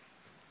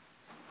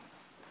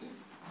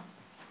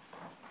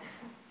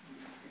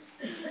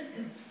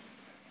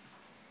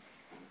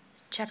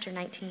 Chapter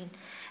 19.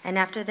 And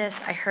after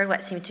this, I heard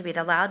what seemed to be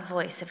the loud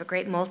voice of a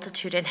great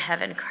multitude in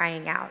heaven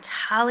crying out,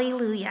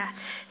 Hallelujah!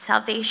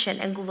 Salvation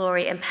and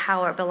glory and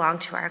power belong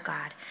to our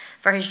God,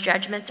 for his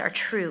judgments are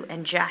true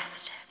and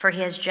just. For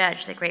he has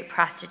judged the great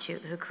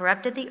prostitute who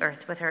corrupted the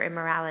earth with her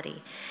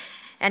immorality,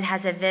 and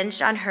has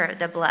avenged on her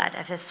the blood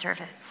of his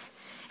servants.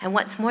 And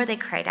once more they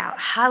cried out,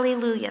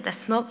 Hallelujah! The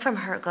smoke from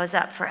her goes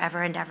up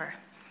forever and ever.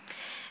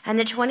 And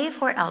the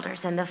 24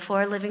 elders and the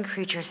 4 living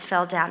creatures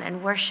fell down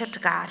and worshipped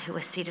God who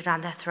was seated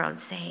on the throne,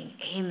 saying,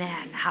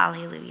 Amen,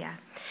 hallelujah.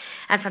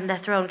 And from the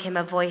throne came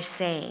a voice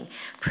saying,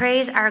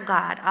 Praise our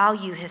God, all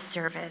you his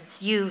servants,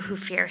 you who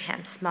fear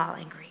him, small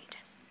and great.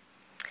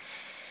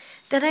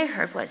 Then I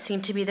heard what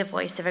seemed to be the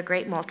voice of a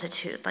great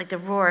multitude, like the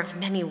roar of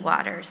many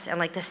waters, and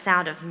like the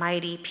sound of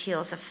mighty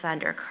peals of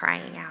thunder,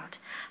 crying out,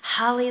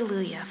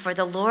 "Hallelujah, for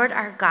the Lord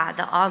our God,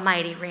 the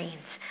Almighty,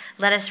 reigns.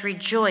 Let us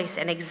rejoice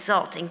and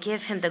exult and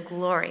give him the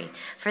glory,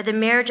 for the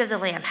marriage of the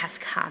Lamb has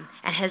come,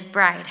 and his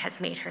bride has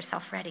made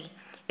herself ready.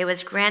 It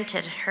was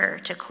granted her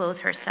to clothe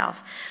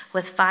herself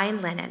with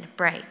fine linen,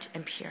 bright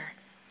and pure,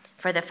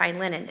 for the fine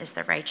linen is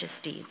the righteous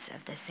deeds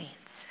of the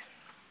saints."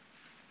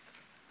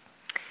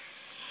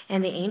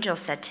 And the angel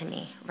said to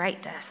me,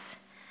 "Write this,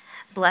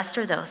 blessed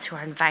are those who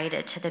are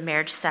invited to the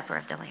marriage supper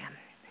of the Lamb."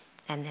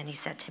 And then he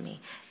said to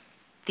me,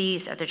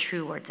 "These are the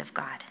true words of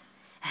God."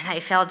 And I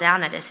fell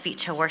down at his feet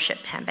to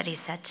worship him, but he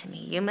said to me,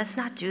 "You must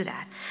not do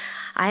that.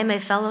 I am a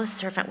fellow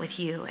servant with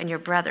you and your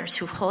brothers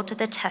who hold to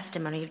the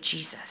testimony of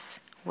Jesus.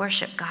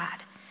 Worship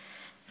God,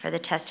 for the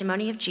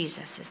testimony of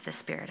Jesus is the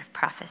spirit of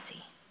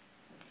prophecy."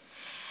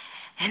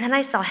 And then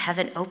I saw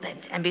heaven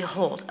opened, and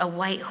behold, a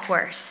white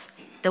horse.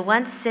 The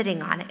one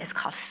sitting on it is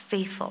called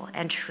Faithful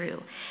and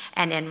True,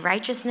 and in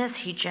righteousness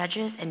he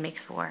judges and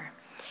makes war.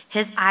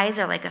 His eyes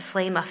are like a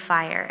flame of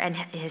fire, and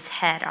his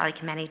head are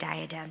like many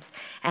diadems,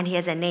 and he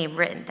has a name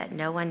written that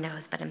no one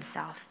knows but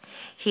himself.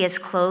 He is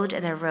clothed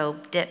in a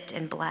robe dipped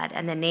in blood,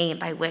 and the name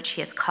by which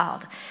he is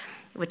called,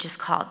 which is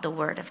called the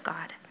Word of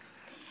God.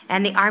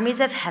 And the armies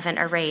of heaven,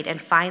 arrayed in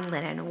fine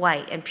linen,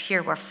 white and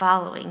pure, were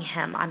following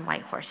him on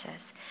white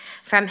horses.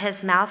 From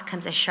his mouth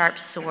comes a sharp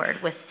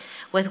sword with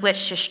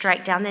which to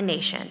strike down the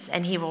nations,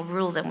 and he will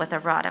rule them with a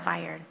rod of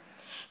iron.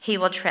 He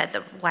will tread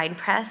the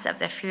winepress of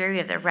the fury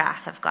of the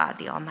wrath of God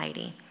the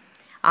Almighty.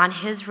 On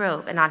his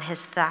robe and on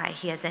his thigh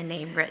he has a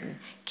name written,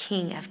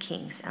 King of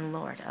Kings and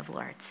Lord of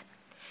Lords.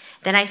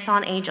 Then I saw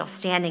an angel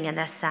standing in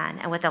the sun,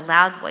 and with a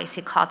loud voice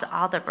he called to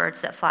all the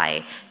birds that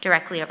fly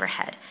directly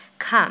overhead,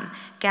 "Come,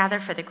 gather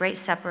for the great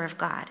supper of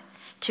God,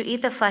 to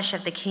eat the flesh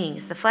of the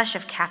kings, the flesh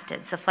of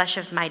captains, the flesh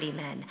of mighty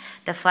men,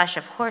 the flesh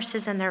of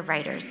horses and their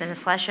riders, and the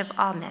flesh of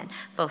all men,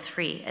 both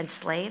free and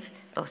slave,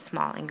 both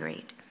small and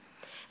great."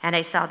 And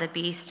I saw the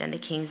beast and the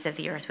kings of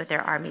the earth with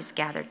their armies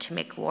gathered to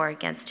make war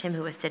against him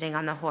who was sitting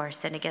on the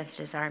horse and against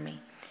his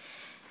army.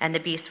 And the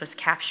beast was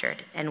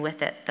captured, and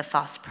with it the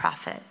false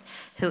prophet,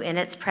 who in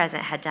its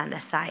presence had done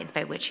the signs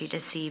by which he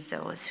deceived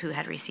those who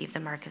had received the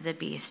mark of the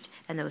beast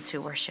and those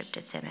who worshipped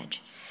its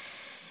image.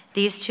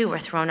 These two were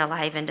thrown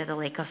alive into the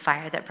lake of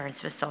fire that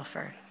burns with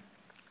sulfur.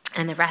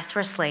 And the rest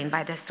were slain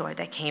by the sword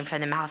that came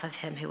from the mouth of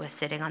him who was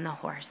sitting on the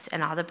horse,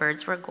 and all the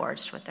birds were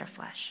gorged with their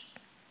flesh.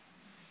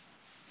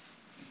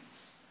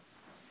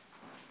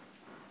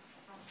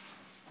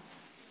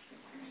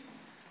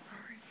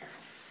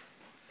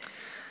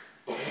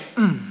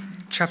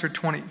 Chapter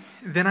 20.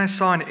 Then I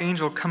saw an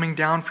angel coming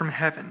down from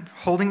heaven,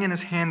 holding in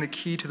his hand the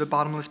key to the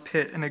bottomless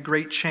pit and a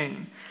great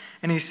chain.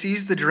 And he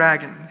seized the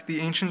dragon,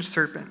 the ancient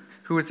serpent,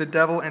 who is the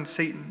devil and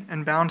Satan,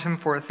 and bound him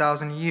for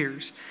 1,000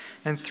 years,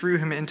 and threw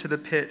him into the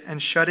pit,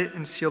 and shut it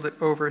and sealed it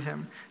over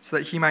him, so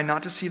that he might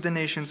not deceive the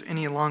nations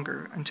any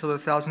longer until the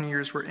 1,000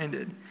 years were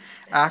ended.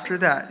 After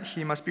that,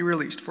 he must be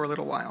released for a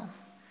little while.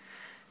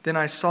 Then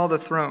I saw the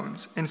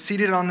thrones, and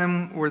seated on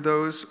them were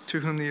those to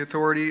whom the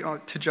authority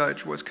to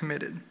judge was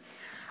committed.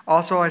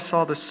 Also I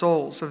saw the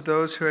souls of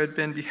those who had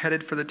been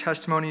beheaded for the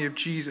testimony of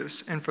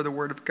Jesus and for the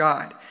word of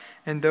God,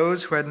 and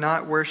those who had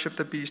not worshipped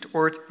the beast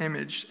or its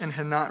image and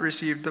had not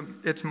received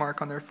its mark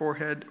on their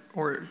forehead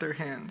or their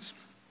hands.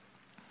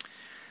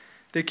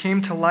 They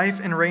came to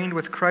life and reigned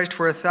with Christ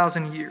for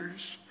 1,000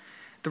 years.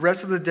 The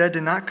rest of the dead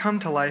did not come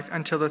to life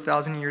until the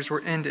 1,000 years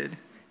were ended.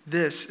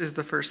 This is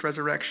the first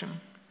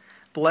resurrection.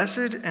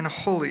 Blessed and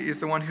holy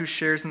is the one who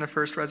shares in the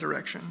first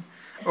resurrection.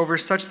 Over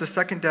such the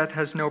second death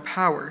has no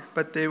power,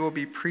 but they will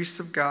be priests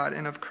of God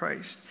and of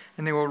Christ,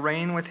 and they will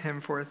reign with him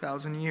for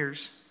 1,000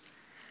 years.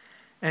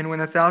 And when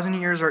the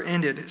 1,000 years are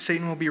ended,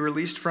 Satan will be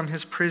released from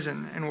his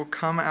prison and will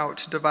come out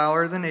to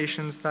devour the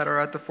nations that are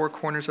at the four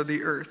corners of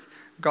the earth,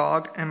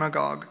 Gog and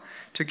Magog,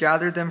 to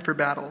gather them for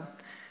battle.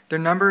 Their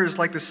number is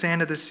like the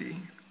sand of the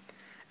sea.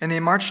 And they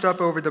marched up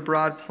over the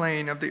broad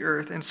plain of the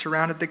earth and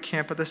surrounded the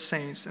camp of the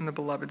saints in the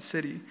beloved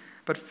city.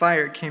 But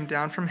fire came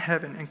down from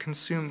heaven and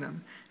consumed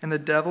them, and the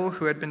devil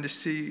who had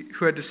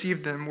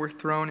deceived them were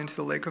thrown into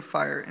the lake of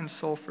fire and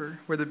sulfur,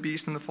 where the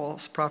beast and the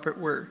false prophet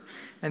were,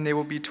 and they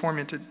will be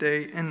tormented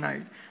day and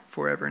night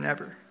forever and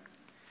ever.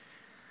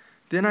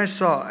 Then I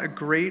saw a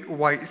great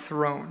white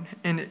throne,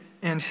 and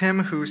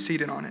him who was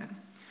seated on it.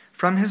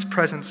 From his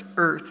presence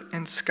earth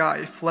and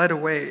sky fled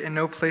away, and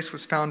no place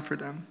was found for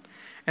them.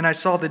 And I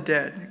saw the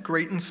dead,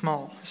 great and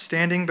small,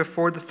 standing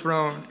before the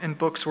throne, and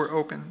books were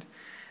opened.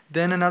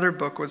 Then another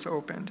book was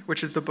opened,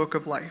 which is the book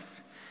of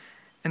life.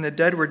 And the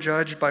dead were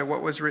judged by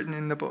what was written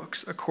in the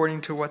books, according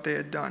to what they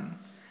had done.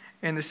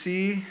 And the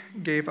sea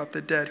gave up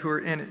the dead who were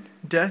in it.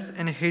 Death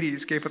and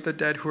Hades gave up the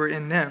dead who were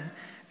in them,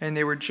 and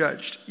they were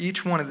judged,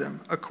 each one of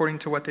them, according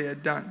to what they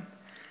had done.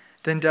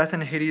 Then death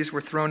and Hades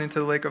were thrown into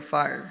the lake of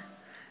fire.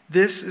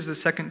 This is the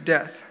second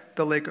death,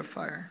 the lake of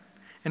fire.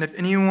 And if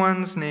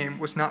anyone's name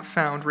was not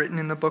found written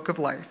in the book of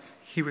life,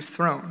 he was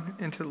thrown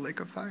into the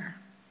lake of fire.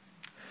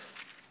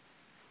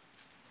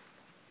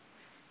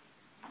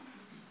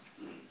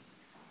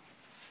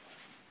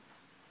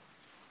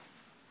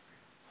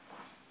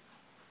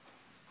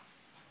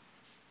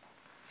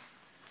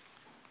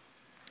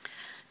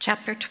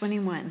 Chapter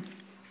 21.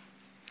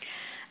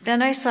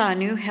 Then I saw a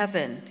new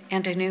heaven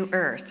and a new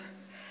earth.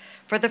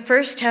 For the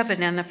first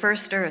heaven and the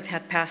first earth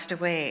had passed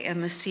away,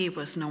 and the sea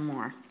was no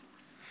more.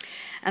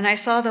 And I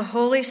saw the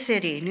holy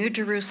city, New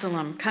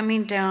Jerusalem,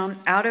 coming down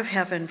out of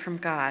heaven from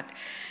God,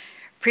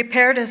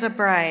 prepared as a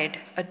bride,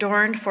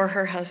 adorned for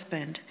her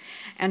husband.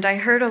 And I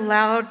heard a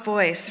loud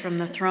voice from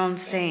the throne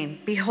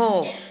saying,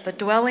 "Behold, the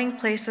dwelling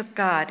place of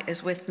God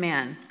is with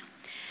men.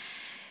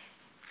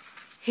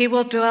 He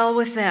will dwell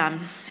with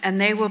them, and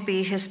they will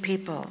be his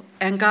people,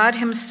 and God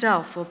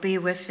himself will be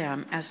with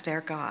them as their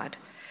God.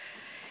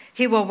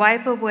 He will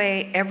wipe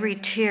away every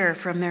tear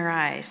from their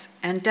eyes,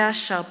 and death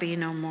shall be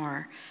no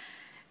more.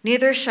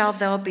 Neither shall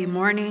there be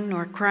mourning,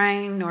 nor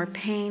crying, nor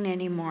pain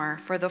any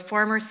more, for the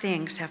former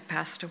things have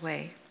passed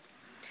away."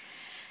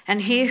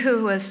 And he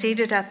who was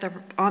seated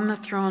on the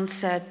throne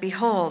said,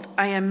 "Behold,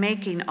 I am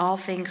making all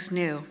things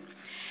new."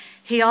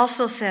 He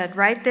also said,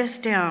 "Write this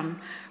down,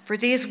 for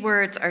these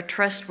words are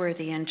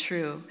trustworthy and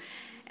true."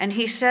 And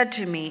he said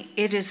to me,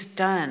 "It is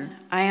done.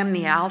 I am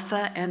the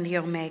Alpha and the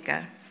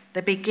Omega,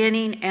 the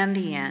beginning and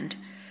the end.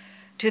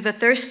 To the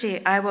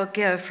thirsty I will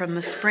give from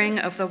the spring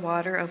of the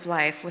water of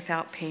life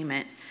without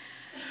payment.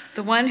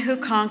 The one who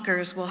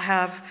conquers will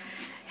have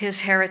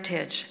his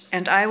heritage,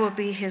 and I will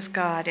be his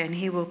God, and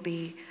he will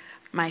be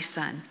my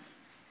son.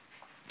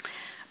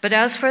 But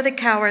as for the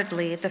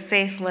cowardly, the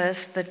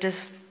faithless, the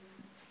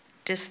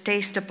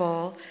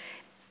distasteful,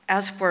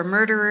 as for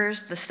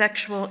murderers, the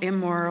sexual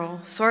immoral,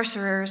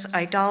 sorcerers,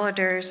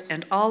 idolaters,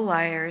 and all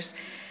liars,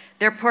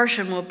 their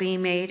portion will be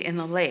made in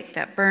the lake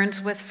that burns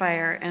with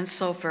fire and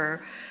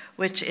sulfur,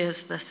 which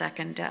is the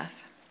second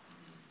death."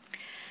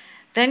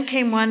 Then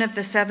came one of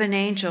the 7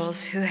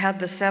 angels who had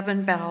the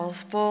 7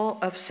 bowls full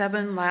of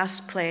 7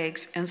 last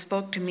plagues and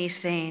spoke to me,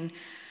 saying,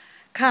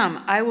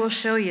 "Come, I will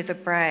show you the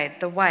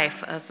bride, the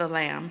wife of the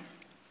Lamb."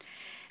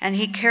 And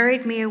he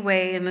carried me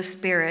away in the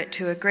Spirit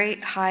to a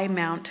great high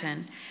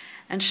mountain,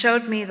 and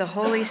showed me the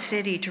holy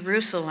city,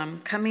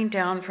 Jerusalem, coming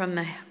down from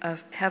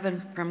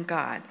heaven from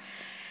God,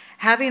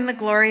 having the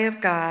glory of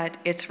God,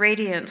 its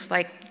radiance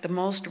like the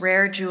most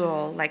rare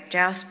jewel, like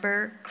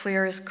jasper,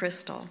 clear as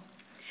crystal.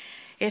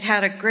 It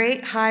had a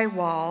great high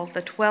wall,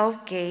 the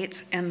 12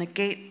 gates, and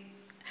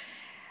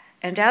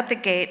at the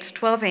gates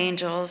 12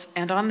 angels,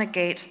 and on the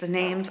gates the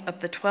names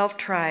of the 12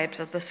 tribes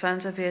of the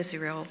sons of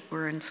Israel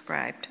were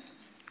inscribed.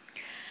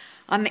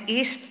 On the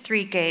east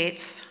 3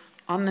 gates,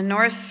 on the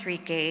north 3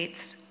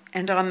 gates,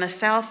 and on the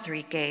south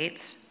 3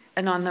 gates,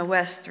 and on the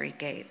west 3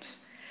 gates.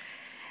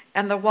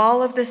 And the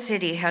wall of the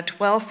city had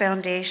 12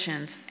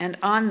 foundations, and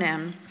on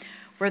them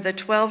were the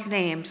 12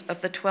 names of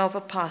the 12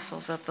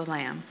 apostles of the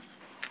Lamb.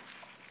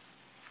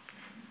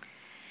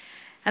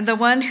 And the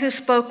one who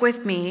spoke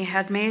with me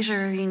had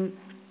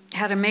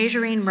a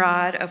measuring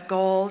rod of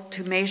gold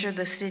to measure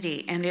the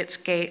city and its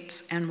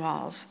gates and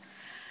walls.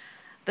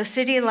 The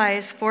city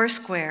lies 4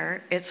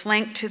 square, its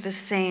length to the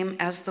same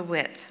as the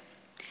width.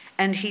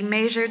 And he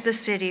measured the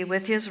city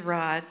with his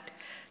rod,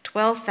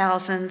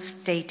 12,000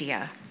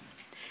 stadia.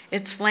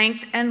 Its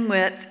length and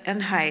width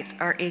and height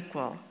are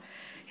equal.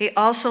 He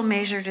also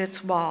measured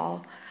its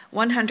wall,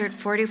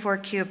 144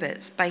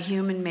 cubits by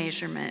human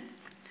measurement,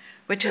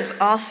 which is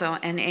also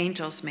an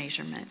angel's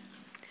measurement.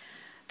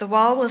 The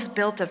wall was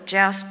built of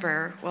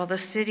jasper, while the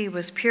city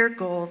was pure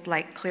gold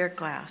like clear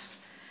glass.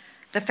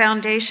 The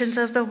foundations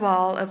of the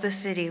wall of the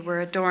city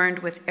were adorned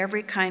with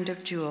every kind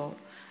of jewel.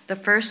 The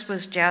first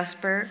was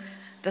jasper,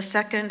 the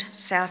second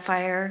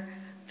sapphire,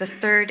 the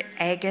third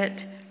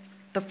agate,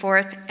 the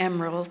fourth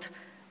emerald,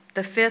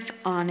 the fifth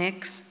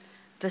onyx,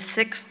 the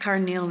sixth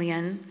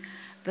carnelian,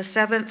 the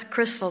 7th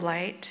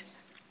chrysolite,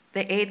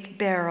 the 8th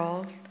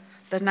beryl,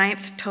 the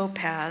 9th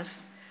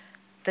topaz,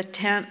 the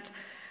 10th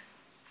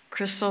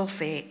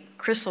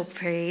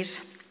chrysoprase,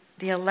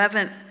 the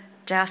 11th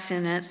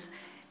jacinth,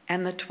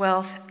 and the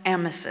 12th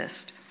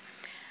amethyst.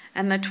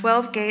 And the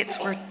 12 gates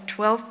were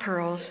 12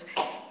 pearls,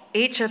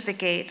 each of the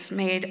gates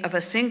made of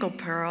a single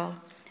pearl,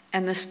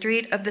 and the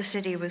street of the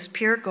city was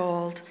pure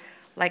gold,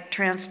 like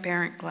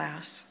transparent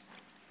glass.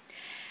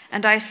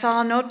 And I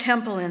saw no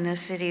temple in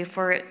this city,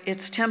 for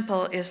its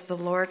temple is the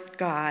Lord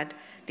God,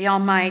 the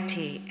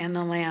Almighty, and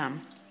the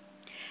Lamb.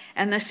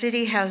 And the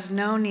city has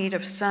no need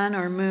of sun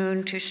or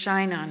moon to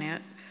shine on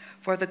it,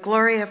 for the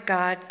glory of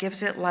God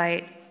gives it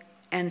light,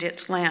 and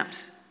its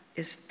lamps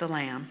is the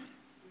Lamb.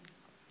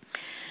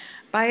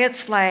 By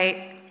its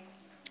light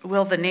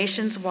will the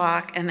nations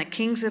walk, and the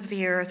kings of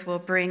the earth will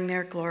bring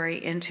their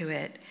glory into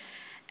it.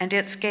 And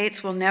its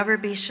gates will never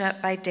be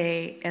shut by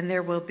day, and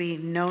there will be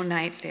no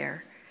night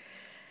there.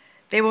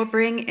 They will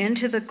bring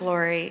into the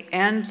glory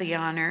and the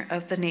honor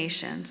of the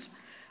nations,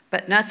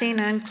 but nothing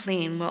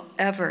unclean will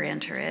ever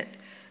enter it,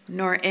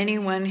 nor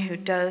anyone who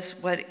does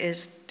what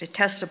is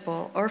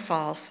detestable or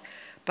false,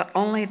 but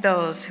only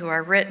those who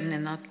are written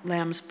in the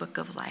Lamb's book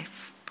of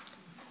life.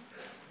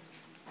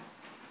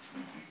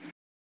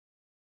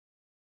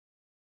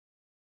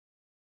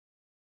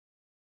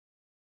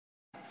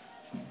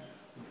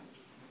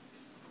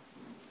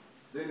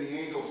 Then the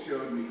angel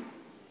showed me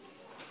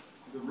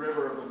the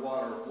river of the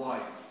water of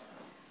life,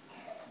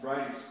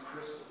 bright as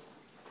crystal,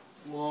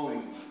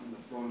 flowing from the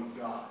throne of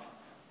God.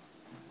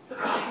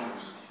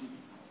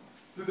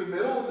 Through the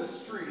middle of the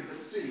street of the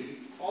city,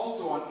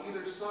 also on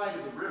either side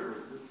of the river,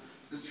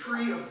 the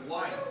tree of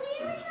life,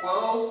 with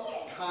 12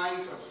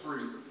 kinds of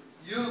fruit,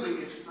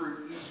 yielding its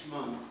fruit each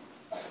month.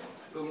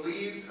 The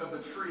leaves of the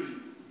tree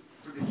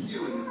for the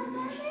healing of the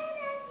nation.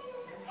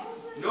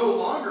 No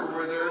longer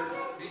will there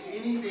be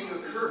anything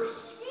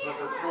accursed, but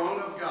the throne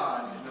of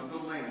God and of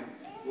the Lamb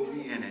will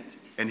be in it,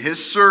 and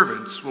his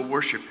servants will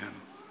worship him.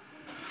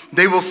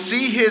 They will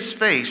see his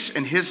face,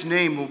 and his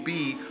name will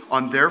be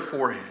on their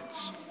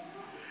foreheads.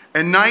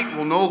 And night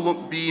will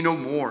be no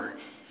more.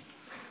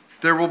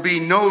 There will be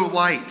no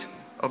light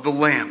of the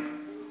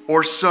lamp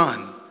or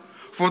sun,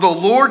 for the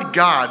Lord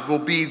God will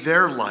be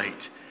their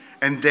light,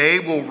 and they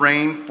will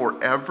reign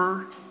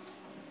forever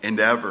and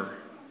ever.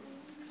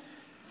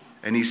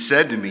 And he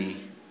said to me,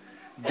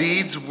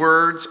 these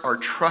words are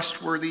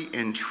trustworthy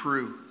and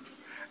true.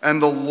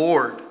 And the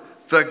Lord,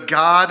 the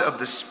God of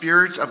the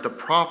spirits of the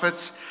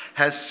prophets,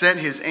 has sent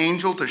his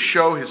angel to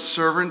show his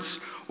servants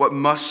what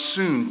must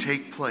soon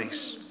take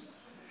place.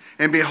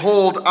 And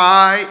behold,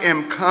 I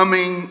am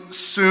coming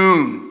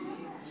soon.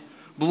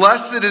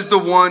 Blessed is the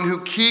one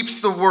who keeps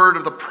the word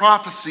of the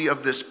prophecy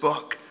of this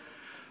book.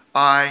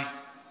 I,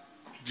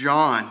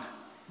 John,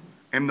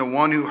 am the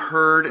one who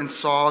heard and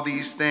saw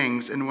these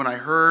things. And when I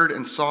heard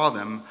and saw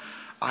them,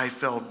 I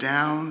fell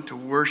down to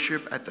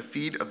worship at the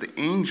feet of the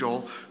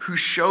angel who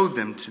showed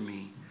them to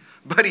me.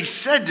 But he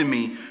said to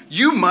me,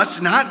 you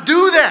must not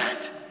do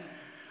that.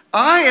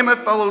 I am a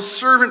fellow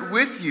servant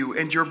with you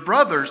and your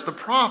brothers, the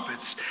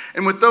prophets,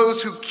 and with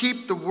those who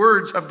keep the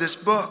words of this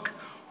book.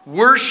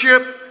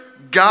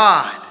 Worship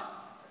God.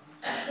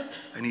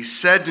 And he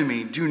said to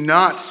me, do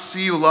not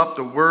seal up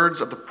the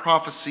words of the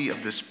prophecy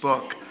of this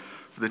book,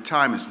 for the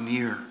time is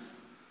near.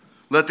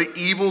 Let the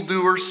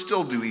evildoer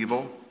still do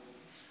evil,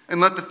 and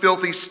let the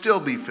filthy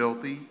still be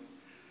filthy,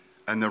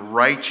 and the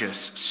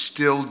righteous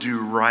still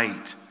do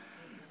right,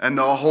 and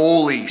the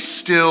holy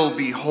still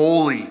be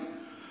holy.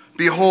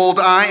 Behold,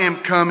 I am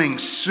coming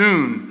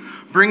soon,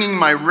 bringing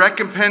my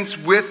recompense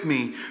with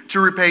me to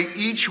repay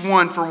each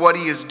one for what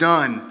he has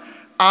done.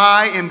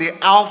 I am the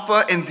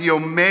Alpha and the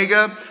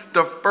Omega,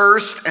 the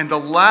first and the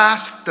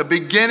last, the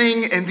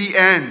beginning and the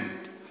end.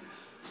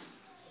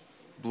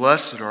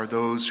 Blessed are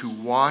those who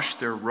wash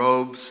their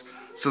robes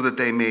so that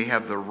they may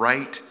have the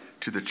right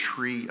to the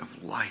tree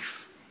of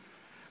life,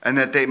 and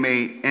that they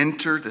may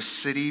enter the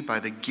city by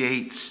the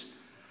gates.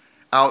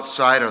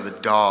 Outside are the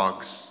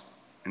dogs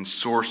and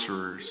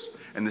sorcerers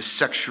and the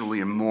sexually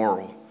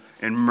immoral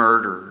and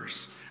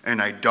murderers and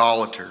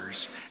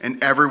idolaters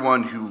and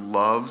everyone who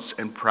loves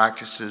and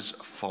practices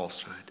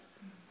falsehood.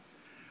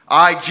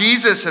 I,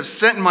 Jesus, have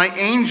sent my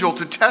angel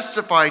to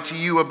testify to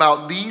you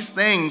about these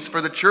things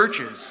for the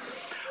churches.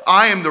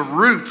 I am the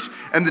root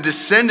and the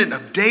descendant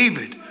of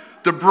David,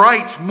 the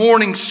bright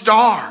morning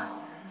star.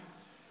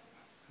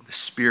 The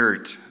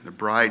Spirit and the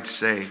bride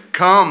say,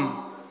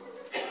 come.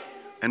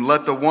 And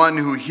let the one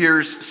who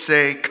hears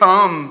say,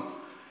 come.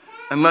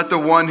 And let the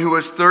one who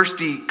is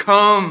thirsty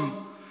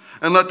come.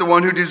 And let the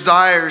one who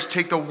desires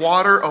take the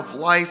water of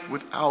life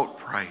without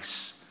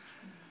price.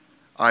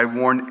 I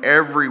warn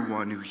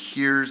everyone who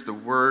hears the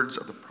words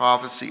of the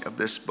prophecy of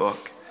this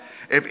book.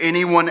 If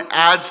anyone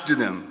adds to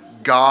them,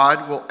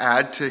 God will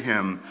add to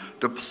him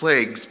the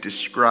plagues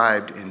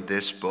described in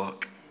this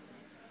book.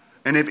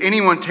 And if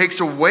anyone takes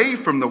away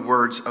from the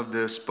words of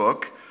this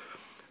book,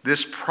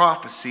 this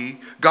prophecy,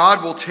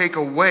 God will take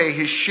away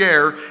his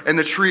share in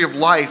the tree of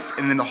life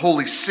and in the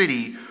holy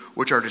city,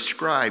 which are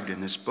described in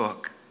this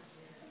book.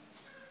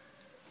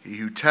 He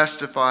who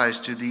testifies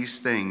to these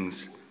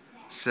things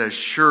says,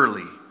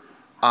 surely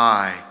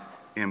I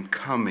am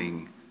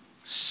coming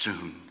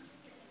soon.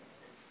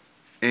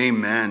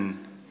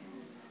 Amen.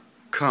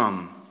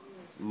 Come,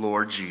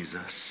 Lord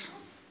Jesus.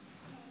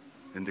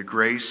 And the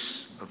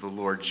grace of the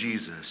Lord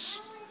Jesus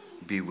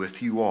be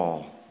with you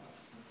all.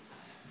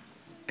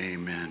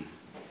 Amen.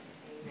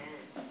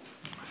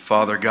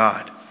 Father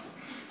God,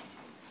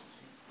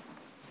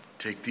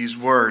 take these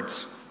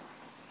words,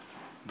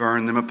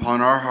 burn them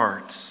upon our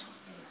hearts.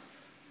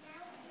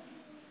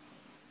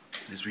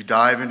 As we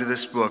dive into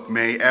this book,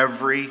 may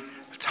every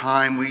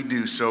time we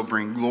do so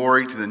bring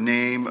glory to the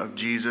name of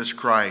Jesus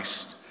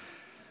Christ,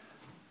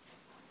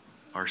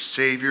 our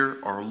Savior,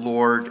 our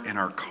Lord, and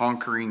our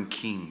conquering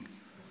King.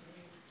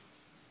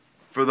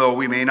 For though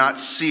we may not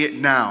see it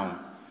now,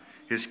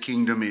 his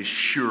kingdom is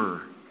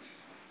sure,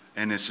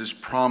 and his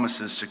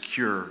promises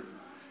secure,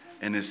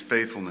 and his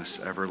faithfulness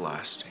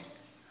everlasting.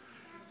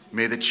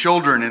 May the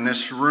children in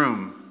this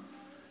room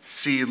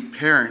see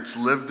parents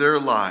live their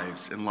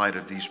lives in light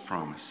of these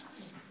promises,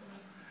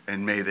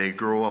 and may they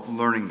grow up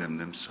learning them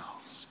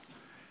themselves.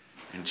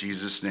 In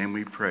Jesus' name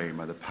we pray,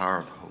 by the power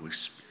of the Holy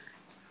Spirit.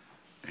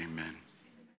 Amen.